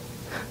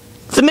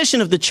 The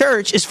mission of the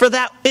church is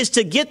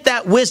to get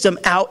that wisdom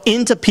out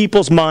into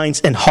people's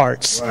minds and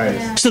hearts,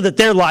 Right. so that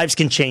their lives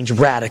can change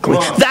radically.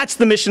 That's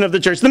the mission of the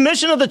church. The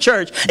mission of the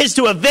church is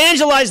to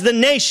evangelize the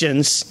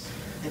nations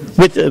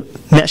with the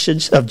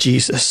message of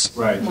Jesus.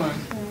 Right.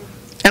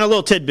 And a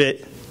little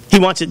tidbit, he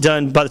wants it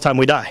done by the time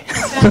we die.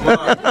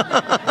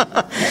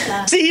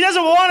 See, he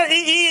doesn't want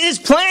it. His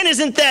plan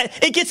isn't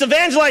that it gets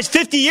evangelized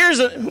 50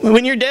 years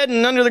when you're dead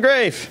and under the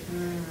grave.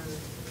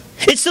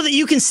 It's so that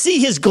you can see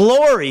his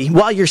glory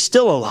while you're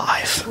still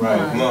alive. Right.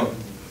 Come on.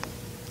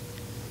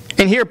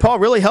 And here Paul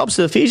really helps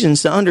the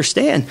Ephesians to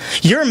understand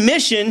your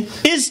mission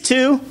is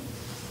to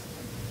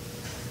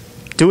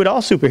do what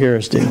all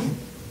superheroes do.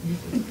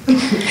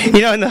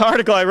 In the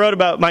article I wrote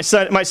about my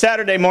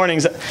Saturday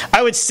mornings,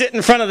 I would sit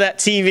in front of that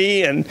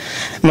TV, and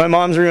my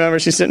mom's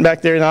she's sitting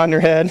back there nodding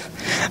her head.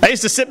 I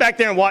used to sit back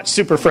there and watch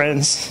Super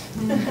Friends.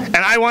 And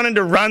I wanted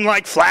to run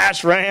like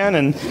Flash ran,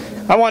 and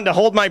I wanted to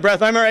hold my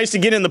breath. I remember I used to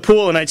get in the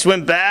pool and I'd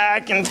swim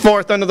back and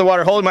forth under the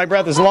water, holding my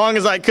breath as long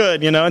as I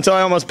could, until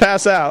I almost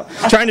pass out,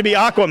 trying to be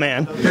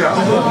Aquaman.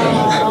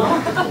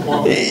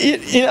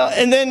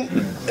 And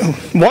then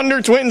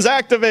Wonder Twins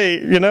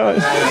activate,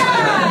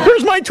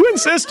 Where's my twin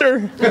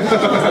sister?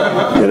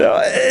 But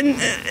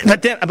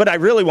I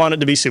really wanted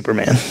to be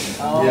Superman.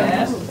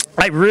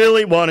 I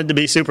really wanted to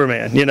be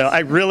Superman. I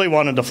really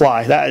wanted to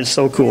fly. That is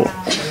so cool.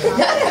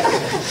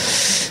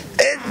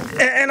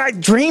 And I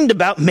dreamed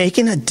about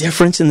making a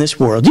difference in this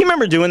world. Do you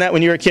remember doing that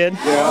when you were a kid?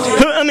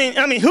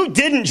 Yeah. Who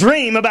didn't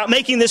dream about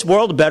making this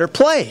world a better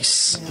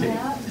place?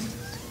 Yeah.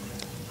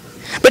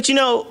 But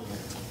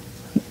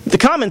the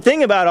common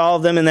thing about all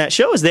of them in that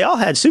show is they all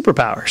had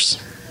superpowers.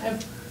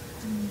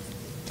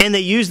 And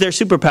they used their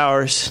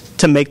superpowers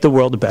to make the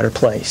world a better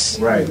place.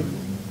 Right.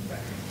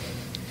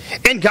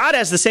 And God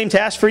has the same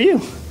task for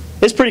you.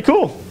 It's pretty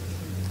cool.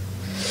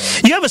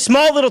 You have a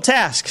small little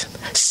task.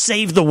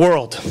 Save the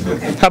world.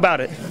 How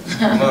about it?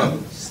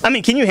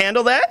 Can you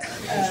handle that?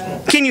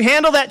 Can you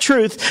handle that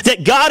truth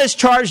that God has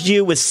charged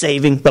you with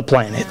saving the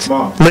planet?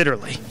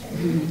 Literally.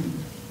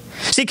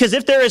 See, because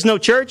if there is no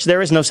church,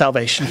 there is no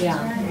salvation.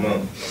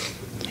 Yeah.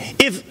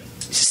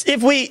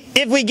 If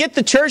we get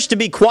the church to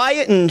be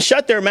quiet and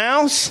shut their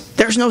mouths,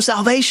 there's no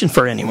salvation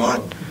for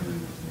anyone.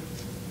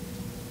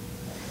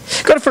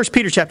 Go to 1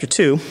 Peter chapter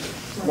 2.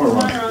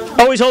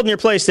 Always holding your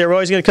place there. We're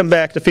always going to come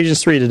back to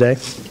Ephesians 3 today.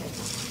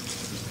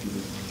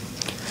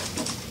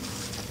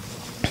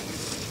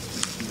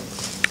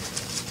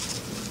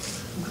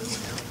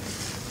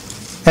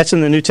 That's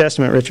in the New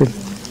Testament, Richard.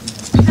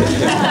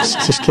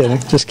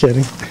 Just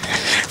kidding.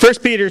 1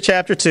 Peter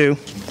chapter 2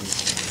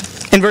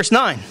 in verse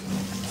 9.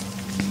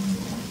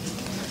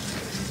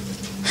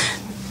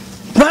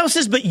 The Bible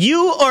says, but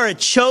you are a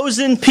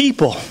chosen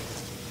people,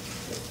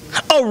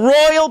 a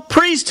royal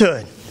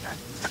priesthood,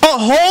 a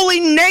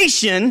holy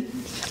nation,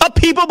 a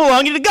people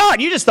belonging to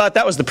God. You just thought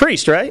that was the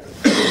priest, right?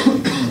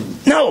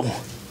 No.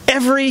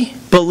 Every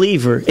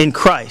believer in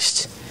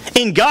Christ,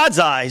 in God's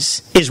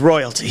eyes, is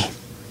royalty.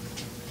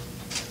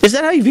 Is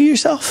that how you view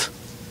yourself?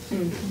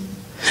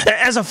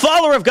 As a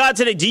follower of God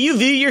today, do you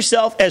view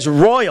yourself as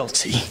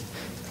royalty?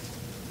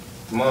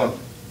 Come on.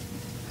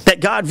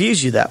 That God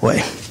views you that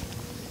way.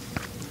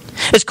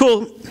 It's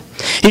cool.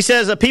 He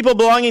says, a people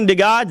belonging to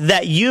God,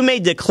 that you may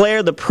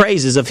declare the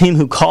praises of him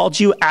who called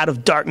you out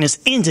of darkness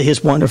into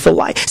his wonderful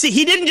light. See,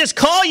 he didn't just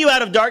call you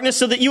out of darkness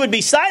so that you would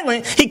be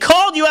silent. He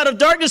called you out of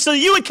darkness so that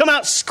you would come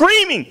out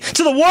screaming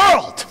to the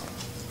world.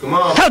 Come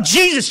on. How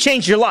Jesus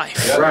changed your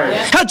life. Yeah. Right.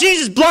 How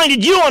Jesus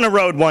blinded you on a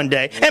road one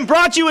day and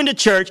brought you into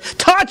church,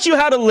 taught you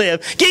how to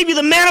live, gave you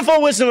the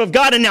manifold wisdom of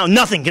God, and now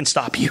nothing can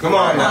stop you. Come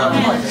on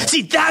now.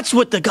 See, that's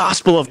what the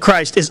gospel of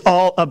Christ is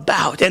all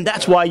about, and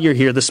that's why you're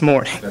here this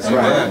morning. That's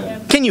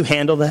right. Can you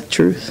handle that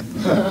truth?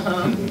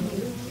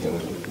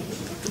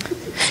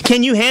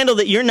 Can you handle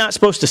that you're not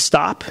supposed to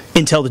stop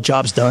until the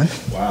job's done?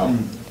 Wow.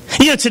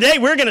 Today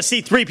we're going to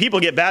see 3 people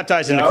get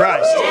baptized into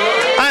Christ.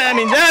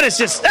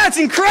 That's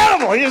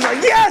incredible. You're just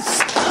like,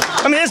 yes!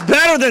 It's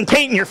better than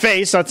painting your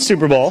face at the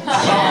Super Bowl.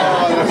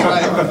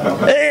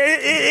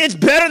 It's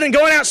better than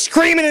going out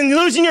screaming and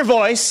losing your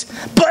voice.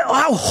 But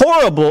how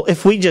horrible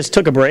if we just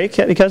took a break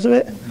because of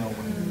it?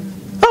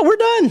 Oh, we're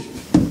done.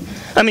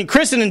 I mean,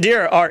 Kristen and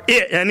Deer are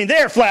it. I mean,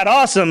 they're flat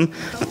awesome,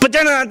 but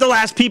they're not the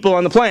last people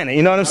on the planet.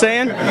 You know what I'm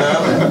saying?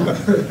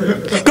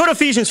 Go to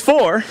Ephesians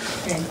 4.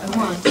 Okay, come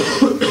on.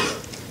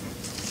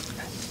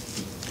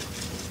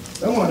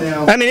 Come on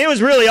now. I mean, it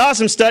was really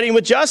awesome studying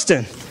with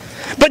Justin.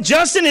 But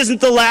Justin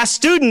isn't the last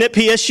student at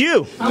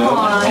PSU. Come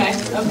on. Okay.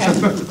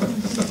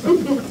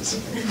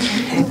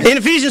 In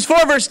Ephesians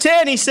 4, verse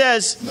 10, he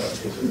says,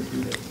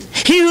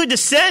 he who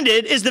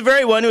descended is the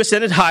very one who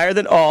ascended higher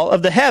than all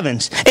of the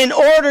heavens. In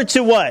order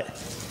to what?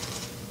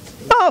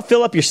 Oh,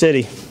 fill up your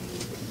city.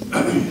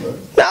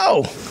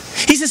 No.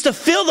 He says to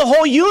fill the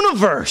whole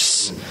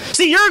universe.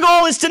 See, your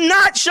goal is to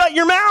not shut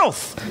your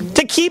mouth.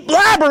 To keep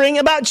blabbering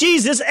about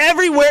Jesus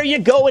everywhere you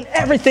go and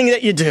everything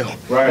that you do.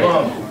 Right.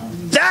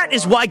 That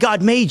is why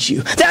God made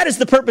you. That is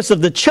the purpose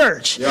of the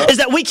church. Is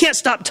that we can't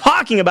stop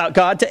talking about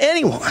God to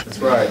anyone. That's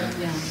right.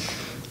 Yeah.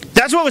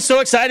 That's what was so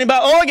exciting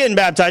about Ola getting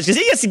baptized, because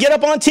he gets to get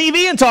up on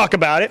TV and talk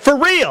about it for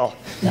real.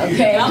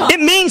 Okay. It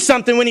means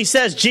something when he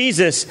says,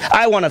 Jesus,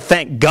 I want to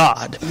thank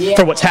God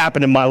for what's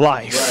happened in my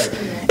life.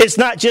 Right. It's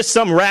not just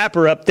some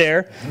rapper up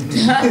there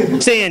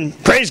saying,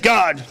 praise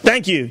God,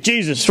 thank you,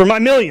 Jesus, for my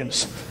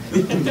millions.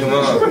 Come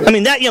on. I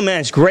mean, that young man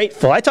is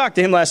grateful. I talked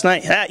to him last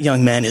night. That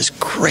young man is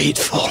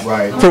grateful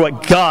Right. for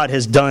what God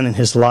has done in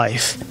his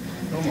life.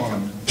 Come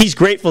on. He's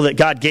grateful that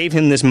God gave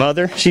him this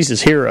mother. She's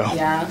his hero.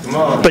 Yeah. Come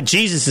on. But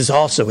Jesus is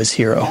also his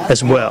hero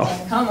as well.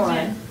 Come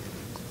on.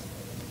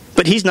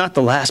 But he's not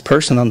the last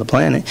person on the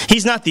planet.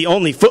 He's not the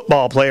only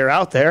football player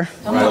out there.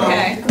 Come on.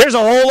 Okay. There's a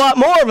whole lot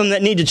more of them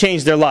that need to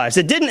change their lives,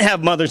 that didn't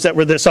have mothers that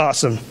were this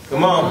awesome,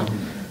 Come on.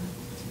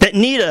 that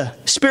need a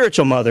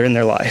spiritual mother in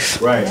their life,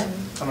 Right.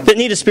 that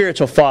need a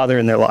spiritual father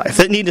in their life,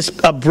 that need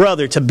a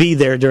brother to be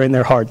there during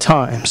their hard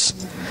times.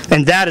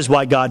 And that is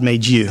why God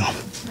made you.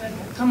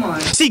 Come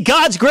on. See,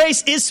 God's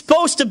grace is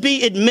supposed to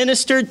be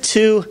administered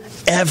to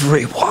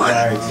everyone.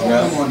 Right.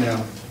 Come on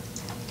now.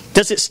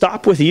 Does it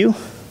stop with you?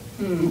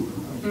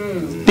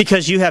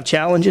 Because you have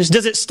challenges?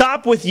 Does it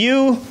stop with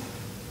you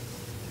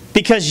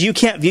because you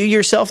can't view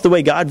yourself the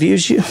way God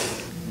views you?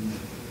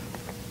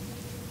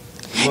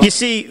 You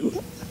see,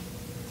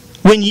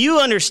 when you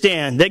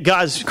understand that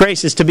God's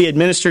grace is to be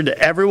administered to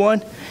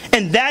everyone,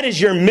 and that is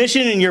your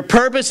mission and your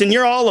purpose, and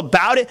you're all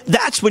about it,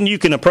 that's when you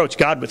can approach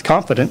God with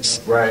confidence.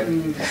 Right.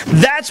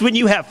 That's when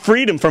you have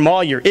freedom from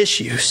all your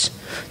issues,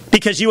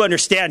 because you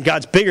understand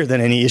God's bigger than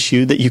any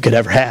issue that you could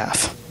ever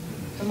have.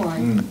 Come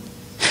on.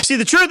 See,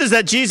 the truth is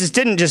that Jesus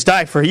didn't just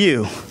die for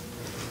you,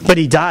 but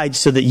he died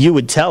so that you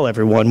would tell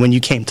everyone when you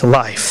came to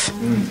life.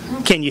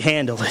 Can you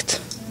handle it?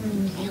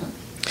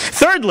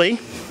 Thirdly,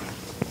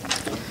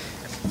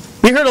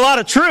 we heard a lot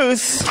of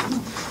truth,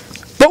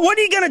 but what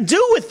are you going to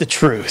do with the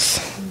truth?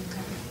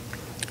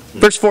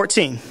 Verse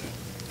 14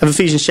 of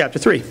Ephesians chapter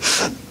 3.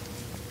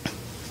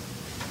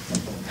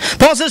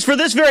 Paul says, for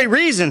this very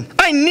reason,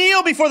 I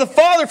kneel before the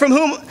Father from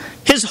whom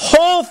his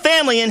whole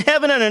family in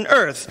heaven and on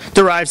earth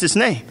derives its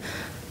name.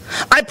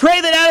 I pray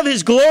that out of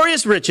his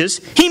glorious riches,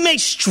 he may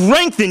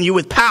strengthen you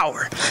with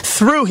power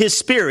through his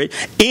Spirit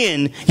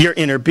in your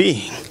inner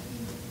being,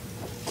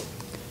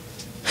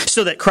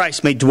 so that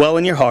Christ may dwell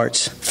in your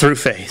hearts through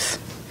faith.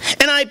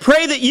 And I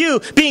pray that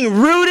you, being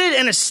rooted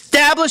and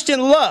established in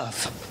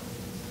love,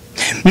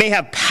 may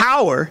have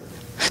power,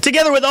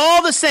 together with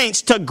all the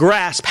saints, to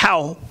grasp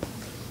how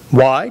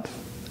wide,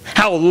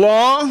 how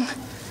long,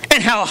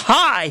 and how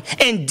high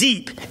and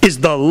deep is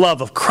the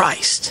love of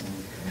Christ.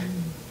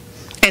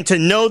 And to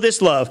know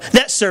this love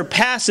that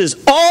surpasses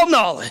all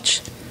knowledge,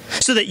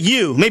 so that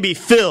you may be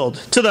filled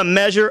to the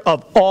measure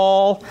of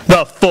all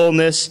the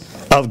fullness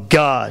of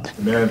God.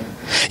 Amen.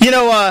 You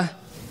know,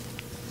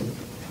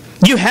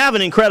 you have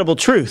an incredible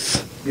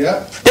truth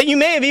Yeah. that you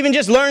may have even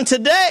just learned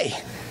today.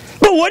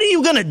 But what are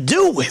you going to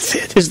do with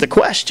it is the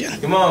question.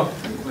 Come on.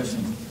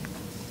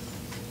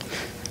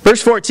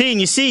 Verse 14,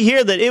 you see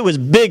here that it was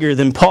bigger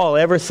than Paul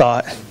ever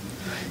thought.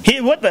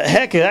 What the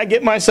heck did I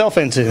get myself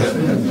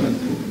into?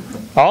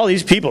 All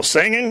these people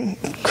singing,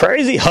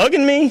 crazy,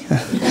 hugging me.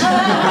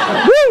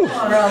 Woo!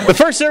 The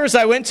first service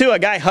I went to, a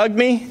guy hugged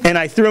me, and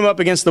I threw him up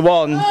against the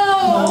wall and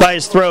by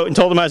his throat and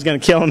told him I was going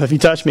to kill him if he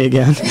touched me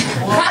again.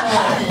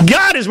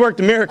 God has worked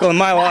a miracle in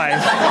my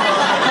life.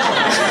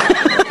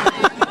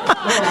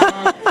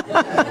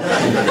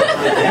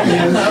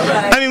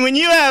 I mean, when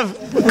you have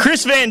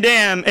Chris Van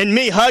Dam and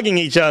me hugging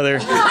each other,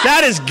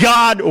 that is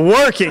God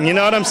working, you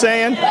know what I'm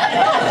saying?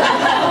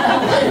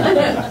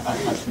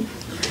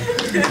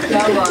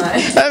 Come on.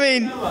 I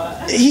mean,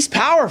 he's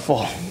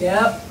powerful.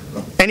 Yep.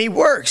 And he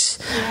works.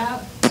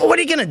 Yep. But what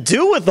are you going to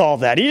do with all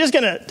that? Are you just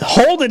going to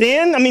hold it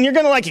in? I mean, you're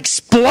going to like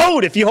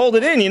explode if you hold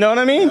it in, you know what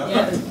I mean?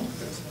 Yes.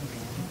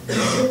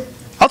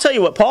 I'll tell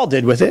you what Paul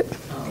did with it.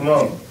 Come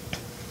on.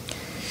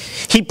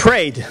 He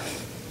prayed.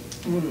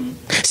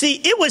 See,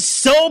 it was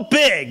so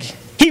big.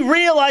 He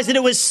realized that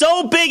it was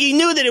so big, he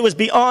knew that it was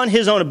beyond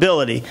his own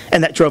ability.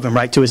 And that drove him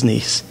right to his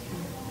knees.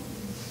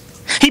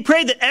 He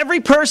prayed that every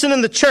person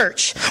in the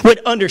church would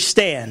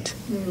understand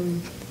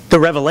the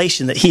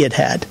revelation that he had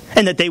had,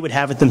 and that they would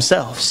have it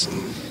themselves.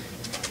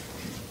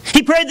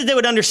 He prayed that they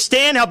would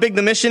understand how big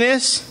the mission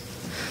is,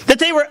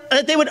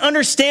 That they would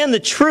understand the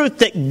truth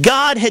that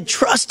God had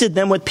trusted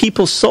them with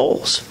people's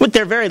souls, with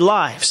their very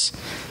lives.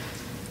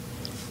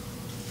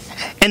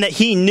 And that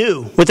he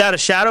knew, without a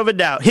shadow of a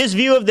doubt, his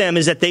view of them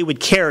is that they would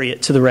carry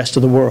it to the rest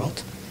of the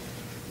world.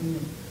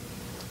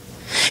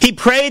 He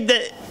prayed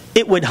that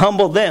it would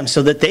humble them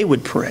so that they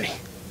would pray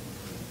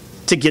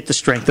to get the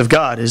strength of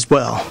God as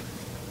well.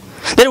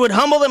 That it would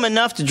humble them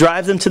enough to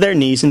drive them to their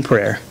knees in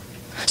prayer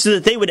so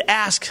that they would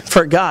ask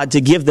for God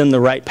to give them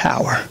the right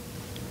power.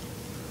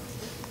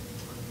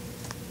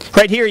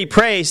 Right here he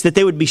prays that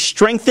they would be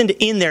strengthened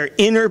in their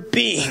inner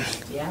being.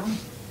 Yeah.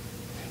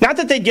 Not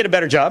that they'd get a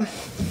better job.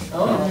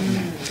 Oh.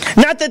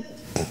 Not that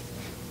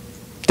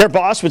their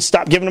boss would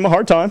stop giving them a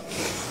hard time.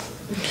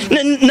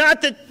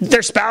 Not that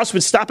their spouse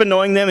would stop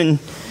annoying them and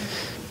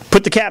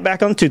put the cap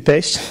back on the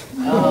toothpaste.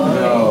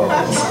 Oh.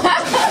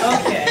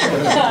 Okay.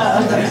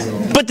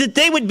 But that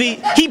they would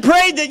be, he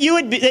prayed that you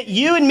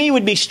and me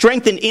would be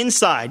strengthened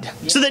inside.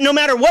 So that no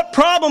matter what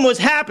problem was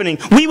happening,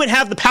 we would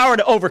have the power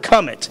to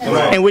overcome it.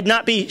 Right. And would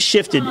not be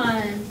shifted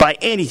by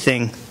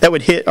anything that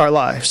would hit our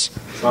lives.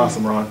 That's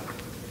awesome, Ron.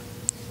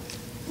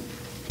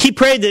 He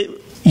prayed that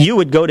you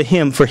would go to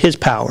him for his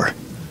power.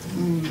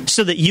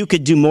 So that you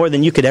could do more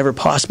than you could ever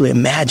possibly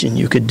imagine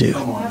you could do.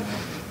 Come on.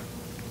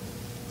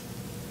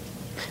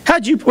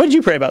 What did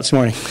you pray about this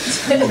morning?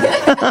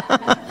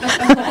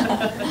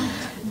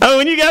 Oh,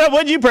 when you got up,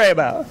 what did you pray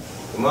about?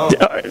 Come on.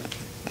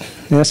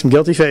 Yeah, some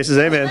guilty faces.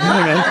 Amen.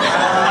 Amen.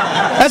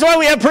 That's why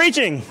we have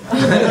preaching.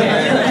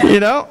 You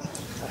know?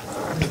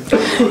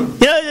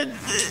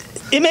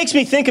 It makes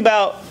me think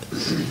about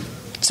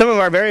some of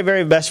our very,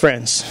 very best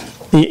friends.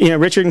 You know,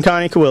 Richard and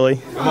Connie Kawili,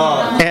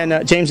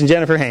 and James and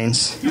Jennifer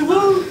Haynes.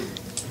 You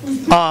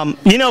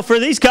know, for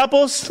these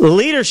couples,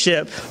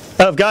 leadership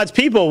of God's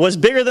people was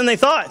bigger than they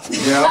thought.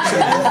 Yeah.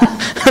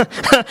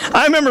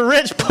 I remember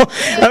Rich,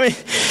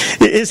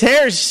 his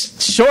hair's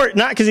short,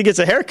 not because he gets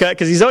a haircut,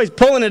 because he's always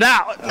pulling it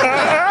out.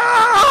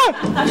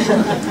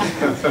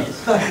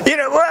 You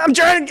know, I'm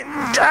trying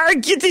to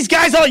get these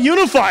guys all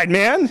unified,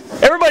 man.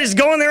 Everybody's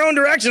going their own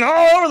direction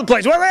all over the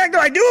place. What the heck do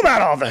I do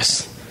about all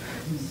this?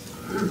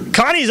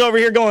 Connie's over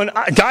here going,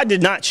 God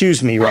did not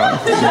choose me, Ron.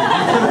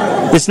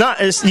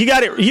 You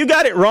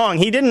got it wrong.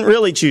 He didn't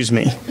really choose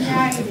me.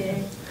 Yeah, he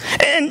did.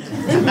 And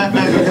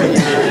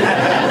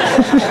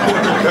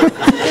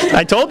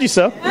I told you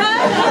so.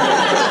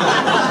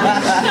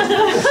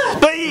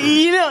 But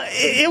you know,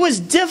 it was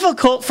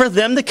difficult for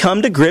them to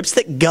come to grips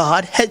that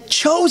God had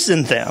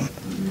chosen them.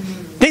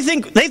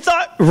 They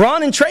thought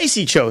Ron and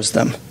Tracy chose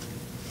them.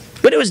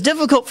 But it was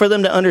difficult for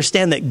them to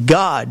understand that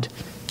God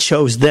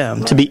chose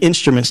them to be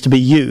instruments to be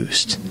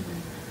used.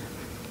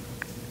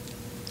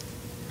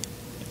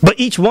 But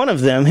each one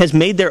of them has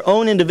made their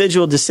own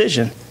individual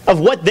decision of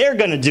what they're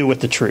going to do with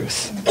the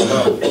truth.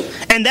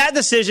 And that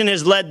decision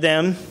has led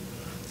them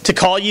to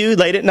call you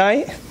late at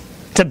night,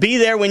 to be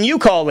there when you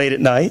call late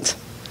at night,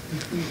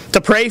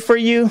 to pray for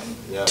you,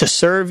 to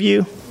serve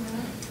you,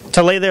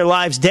 to lay their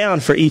lives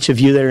down for each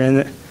of you that are in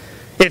it.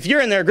 If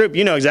you're in their group,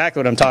 you know exactly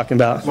what I'm talking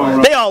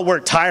about. They all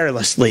work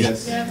tirelessly.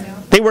 Yes.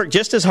 They work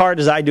just as hard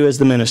as I do as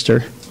the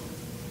minister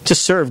to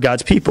serve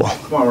God's people.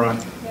 Come on, Ron.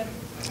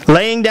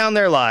 Laying down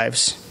their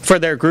lives for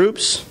their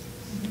groups,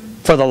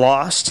 for the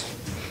lost.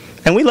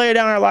 And we lay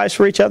down our lives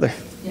for each other.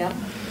 Yeah.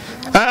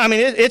 I mean,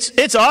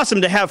 it's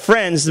awesome to have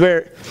friends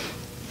where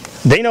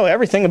they know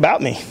everything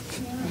about me.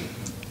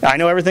 I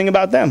know everything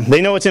about them.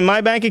 They know what's in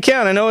my bank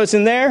account. I know what's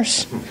in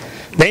theirs.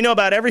 They know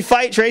about every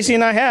fight Tracy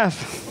and I have.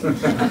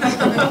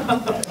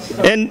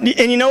 And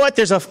you know what?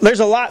 There's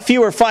a lot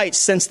fewer fights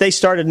since they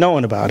started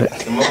knowing about it.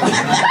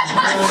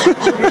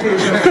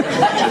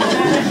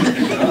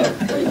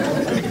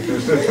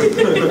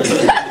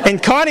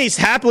 And Connie's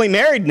happily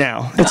married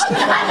now.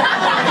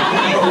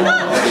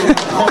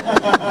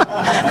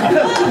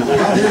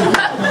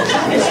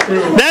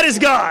 That is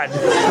God.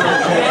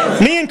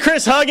 Me and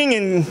Chris hugging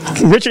and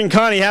Richard and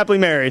Connie happily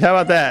married. How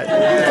about that?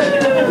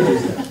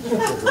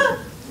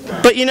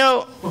 But you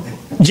know,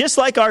 just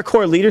like our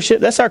core leadership,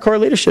 that's our core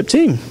leadership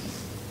team.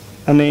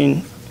 I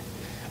mean,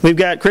 we've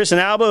got Chris and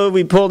Alba who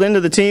we pulled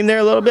into the team there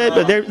a little bit,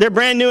 but they're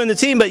brand new in the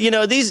team. But you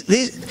know,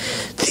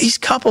 these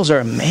couples are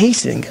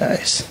amazing,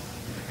 guys.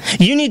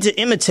 You need to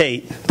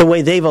imitate the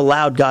way they've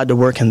allowed God to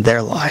work in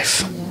their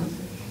life.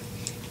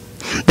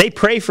 They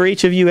pray for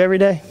each of you every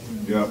day.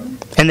 Yep.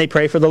 And they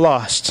pray for the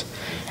lost.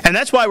 And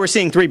that's why we're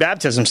seeing 3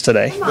 baptisms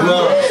today.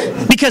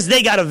 Because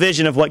they got a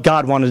vision of what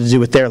God wanted to do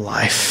with their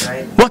life.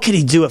 Right. What could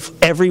he do if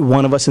every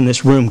one of us in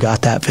this room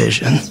got that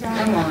vision?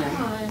 Come on.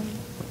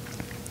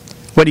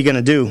 What are you going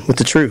to do with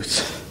the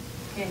truth?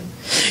 Okay.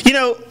 You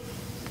know,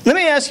 let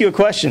me ask you a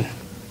question.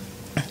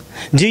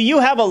 Do you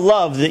have a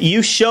love that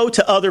you show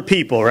to other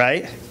people,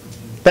 right?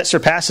 That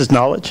surpasses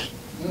knowledge?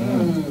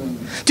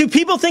 Do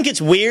people think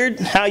it's weird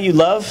how you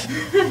love?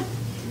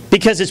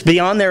 Because it's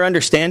beyond their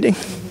understanding?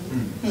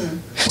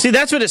 See,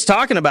 that's what it's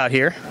talking about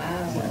here.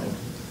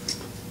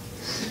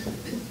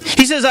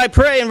 He says, I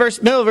pray, in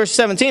middle of verse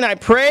 17, I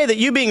pray that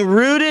you being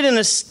rooted and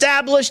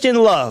established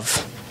in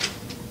love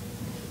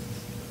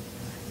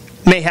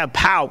may have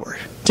power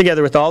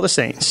together with all the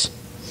saints,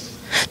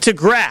 to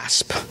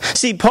grasp.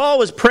 See, Paul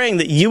was praying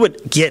that you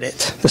would get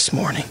it this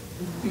morning.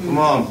 Come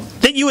on.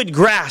 That you would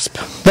grasp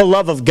the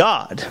love of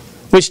God,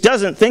 which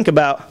doesn't think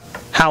about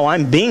how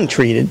I'm being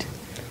treated.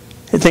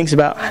 It thinks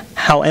about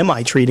how am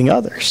I treating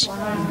others?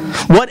 Wow.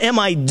 What am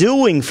I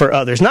doing for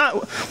others?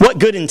 Not what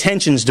good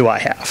intentions do I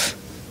have,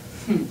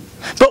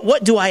 but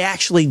what do I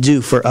actually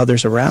do for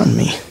others around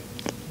me?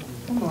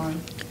 Come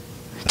on.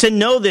 To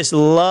know this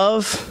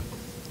love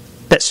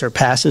that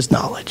surpasses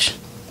knowledge.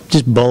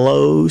 Just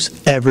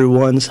blows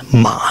everyone's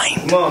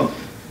mind. Come on.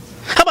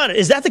 How about it?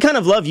 Is that the kind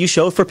of love you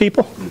show for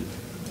people?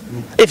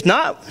 If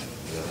not,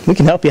 we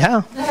can help you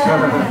how.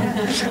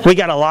 We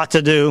got a lot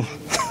to do.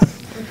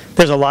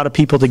 There's a lot of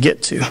people to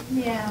get to.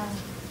 Yeah.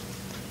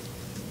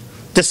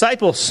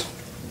 Disciples,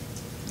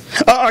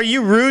 are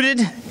you rooted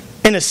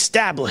and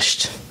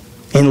established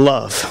in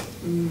love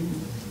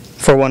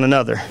for one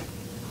another?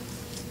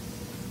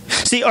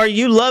 See, are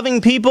you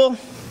loving people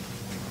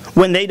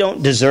when they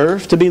don't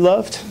deserve to be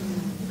loved?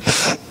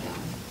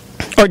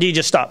 Or do you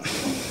just stop?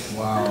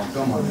 Wow.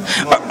 Come on.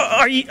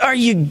 Are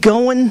you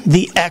going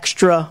the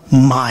extra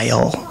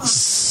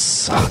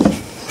miles?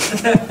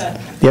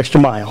 The extra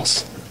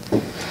miles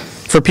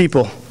for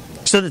people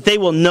so that they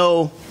will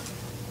know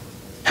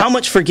how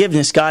much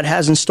forgiveness God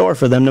has in store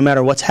for them no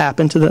matter what's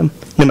happened to them,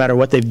 no matter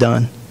what they've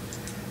done.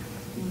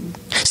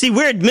 See,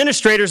 we're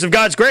administrators of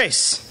God's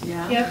grace.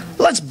 Yeah. Yep.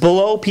 Let's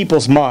blow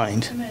people's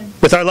mind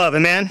with our love,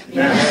 amen?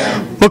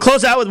 Yeah. We'll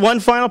close out with one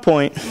final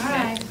point. All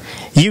right.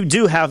 You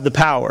do have the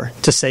power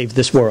to save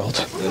this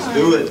world. Let's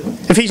do it.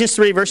 Ephesians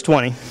 3, verse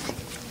 20.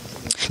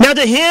 Now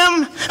to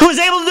him who is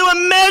able to do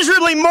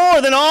immeasurably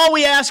more than all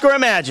we ask or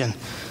imagine,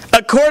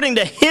 according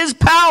to his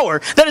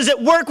power that is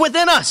at work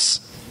within us.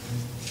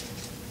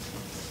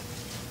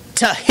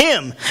 To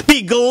him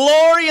be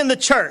glory in the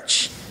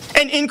church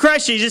and in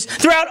Christ Jesus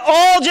throughout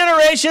all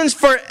generations,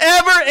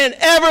 forever and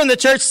ever. And the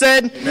church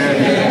said,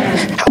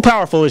 amen. How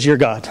powerful is your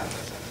God?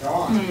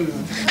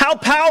 How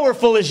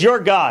powerful is your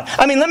God?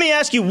 I mean, let me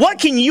ask you, what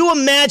can you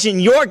imagine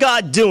your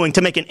God doing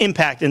to make an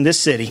impact in this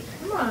city,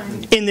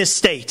 in this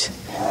state,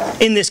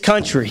 in this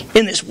country,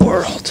 in this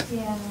world?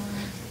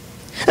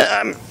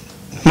 Yeah.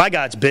 My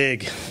God's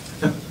big.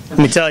 Let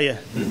me tell you,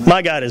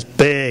 my God is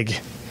big.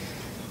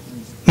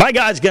 My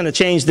God's going to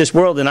change this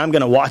world, and I'm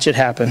going to watch it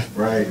happen.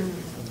 Right.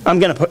 I'm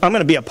going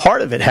to be a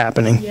part of it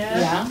happening.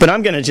 Yeah. But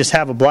I'm going to just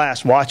have a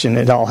blast watching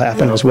it all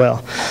happen as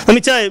well. Let me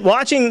tell you,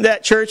 watching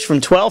that church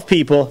from 12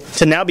 people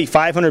to now be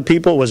 500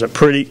 people was a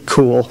pretty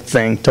cool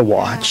thing to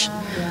watch.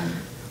 Yeah.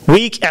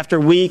 Week after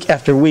week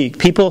after week,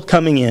 people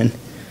coming in,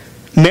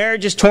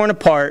 marriages torn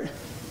apart,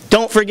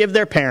 don't forgive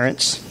their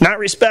parents, not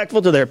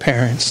respectful to their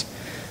parents,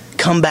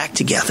 come back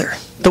together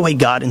the way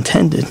God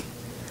intended.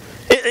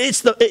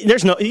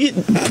 There's no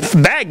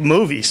bag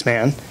movies,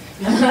 man.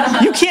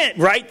 You can't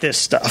write this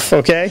stuff,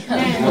 okay?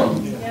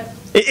 Yep.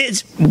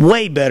 It's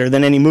way better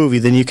than any movie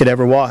than you could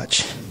ever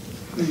watch.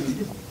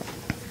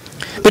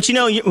 But you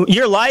know,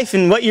 your life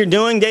and what you're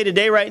doing day to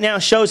day right now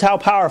shows how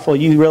powerful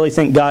you really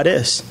think God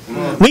is.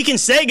 We can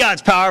say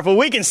God's powerful,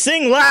 we can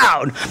sing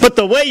loud, but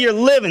the way you're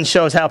living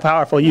shows how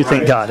powerful you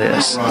think God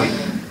is.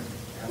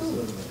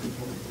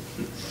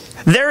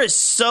 There is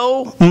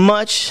so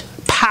much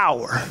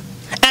power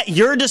at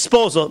your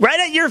disposal, right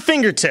at your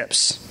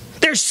fingertips.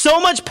 There's so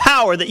much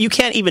power that you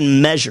can't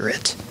even measure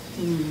it.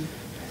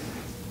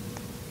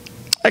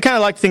 I kind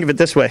of like to think of it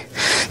this way.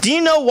 Do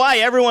you know why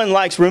everyone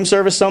likes room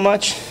service so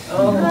much?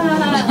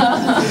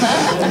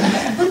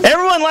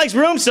 Everyone likes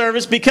room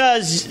service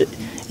because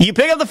you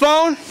pick up the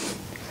phone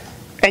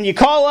and you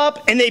call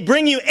up and they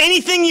bring you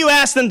anything you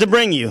ask them to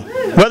bring you,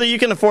 whether you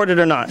can afford it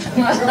or not.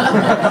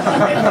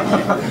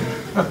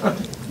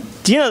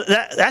 Do you know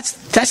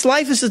that's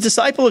life as a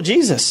disciple of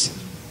Jesus?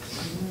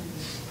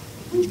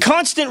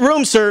 Constant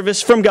room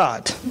service from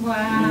God.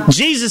 Wow.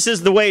 Jesus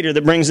is the waiter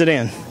that brings it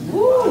in.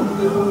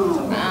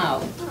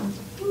 Wow.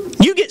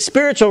 You get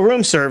spiritual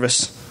room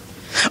service.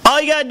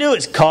 All you got to do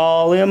is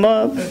call him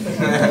up.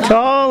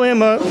 Call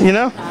him up, you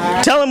know?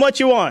 Tell him what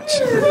you want.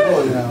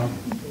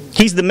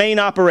 He's the main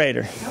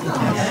operator.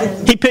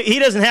 He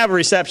doesn't have a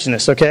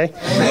receptionist, okay?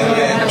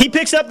 He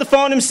picks up the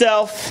phone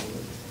himself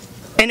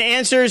and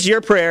answers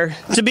your prayer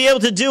to be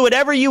able to do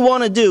whatever you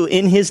want to do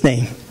in his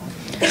name.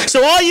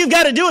 So all you've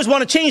got to do is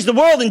want to change the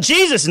world in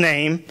Jesus'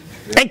 name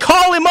and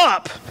call him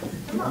up,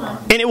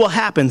 and it will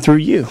happen through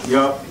you.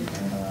 Yep.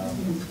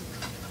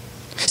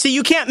 See,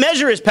 you can't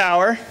measure his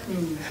power,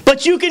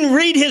 but you can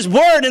read his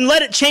word and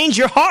let it change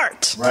your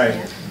heart.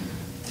 Right.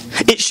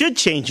 It should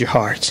change your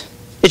heart.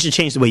 It should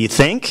change the way you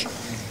think.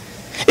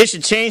 It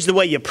should change the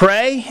way you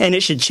pray, and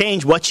it should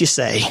change what you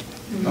say.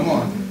 Come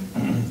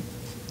on.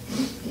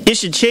 It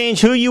should change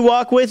who you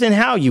walk with and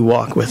how you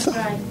walk with them.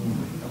 Right.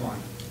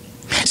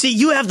 See,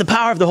 you have the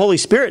power of the Holy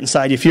Spirit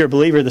inside you if you're a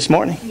believer this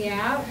morning.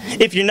 Yeah.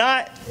 If you're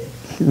not,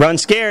 run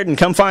scared and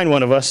come find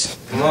one of us.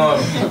 Come on.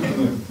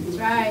 That's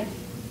right.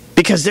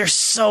 Because there's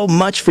so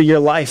much for your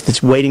life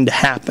that's waiting to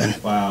happen.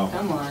 Wow.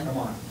 Come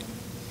on.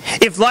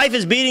 If life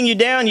is beating you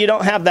down, you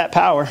don't have that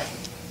power.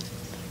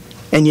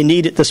 And you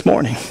need it this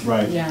morning.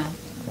 Right. Yeah.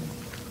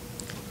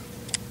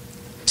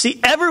 See,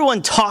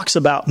 everyone talks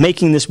about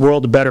making this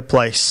world a better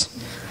place.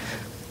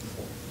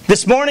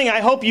 This morning, I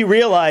hope you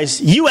realize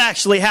you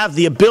actually have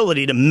the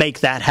ability to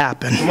make that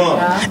happen. Come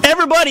on.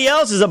 Everybody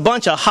else is a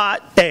bunch of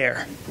hot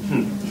air.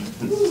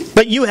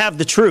 But you have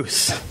the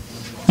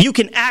truth. You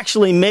can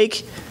actually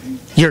make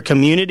your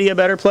community a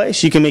better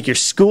place. You can make your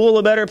school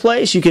a better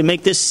place. You can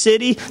make this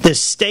city,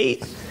 this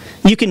state.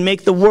 You can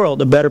make the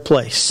world a better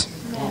place.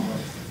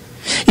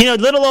 You know,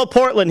 little old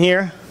Portland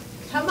here,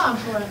 Come on,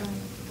 Portland.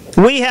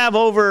 we have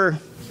over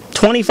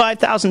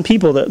 25,000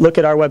 people that look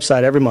at our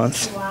website every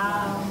month.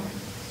 Wow.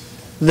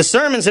 The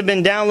sermons have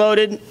been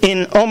downloaded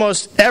in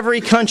almost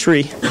every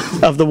country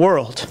of the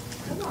world,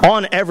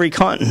 on every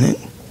continent.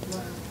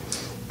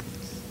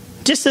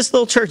 Just this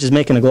little church is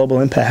making a global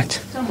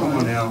impact. Come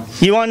on now.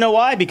 You want to know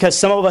why? Because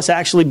some of us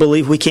actually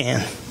believe we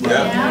can.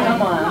 Yeah.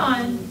 Come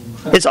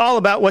on. It's all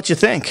about what you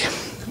think.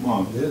 Come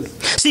on. It is.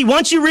 See,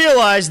 once you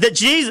realize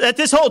that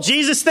this whole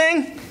Jesus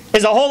thing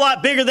is a whole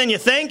lot bigger than you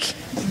think,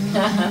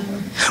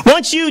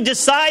 once you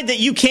decide that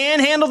you can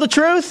handle the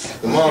truth,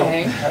 Come on.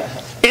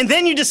 and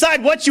then you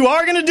decide what you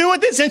are going to do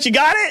with it since you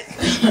got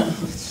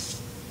it,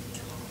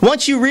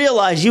 once you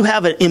realize you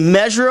have an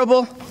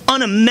immeasurable,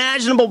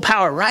 unimaginable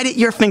power right at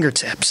your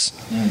fingertips,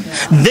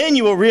 then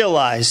you will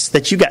realize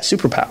that you got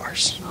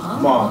superpowers.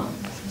 Come on.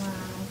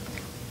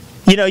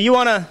 You know, you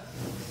want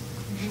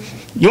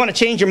to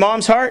change your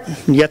mom's heart?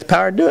 You got the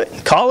power to do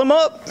it. Call him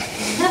up.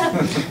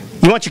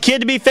 You want your kid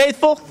to be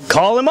faithful?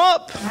 Call him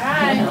up. All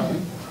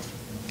right.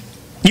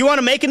 You want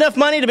to make enough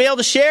money to be able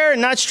to share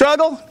and not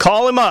struggle?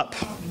 Call him up.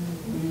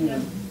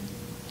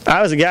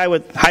 I was a guy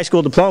with high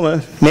school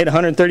diploma, made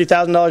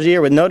 $130,000 a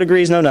year with no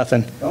degrees, no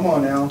nothing. Come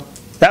on now.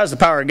 That was the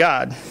power of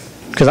God,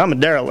 because I'm a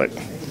derelict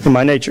in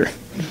my nature.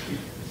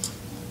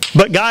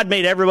 But God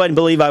made everybody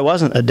believe I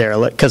wasn't a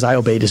derelict because I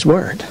obeyed His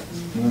word.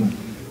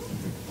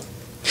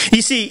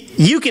 You see,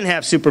 you can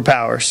have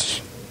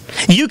superpowers.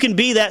 You can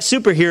be that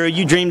superhero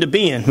you dreamed of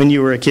being when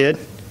you were a kid.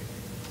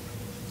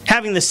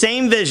 Having the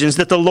same visions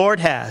that the Lord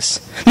has.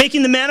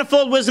 Making the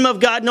manifold wisdom of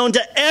God known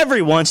to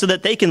everyone so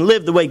that they can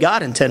live the way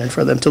God intended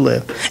for them to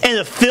live. And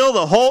to fill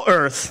the whole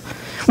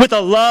earth with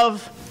a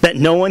love that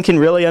no one can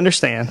really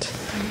understand.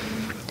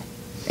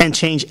 And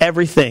change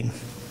everything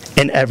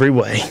in every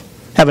way.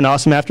 Have an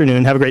awesome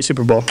afternoon. Have a great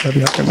Super Bowl. Love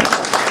you all very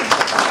much.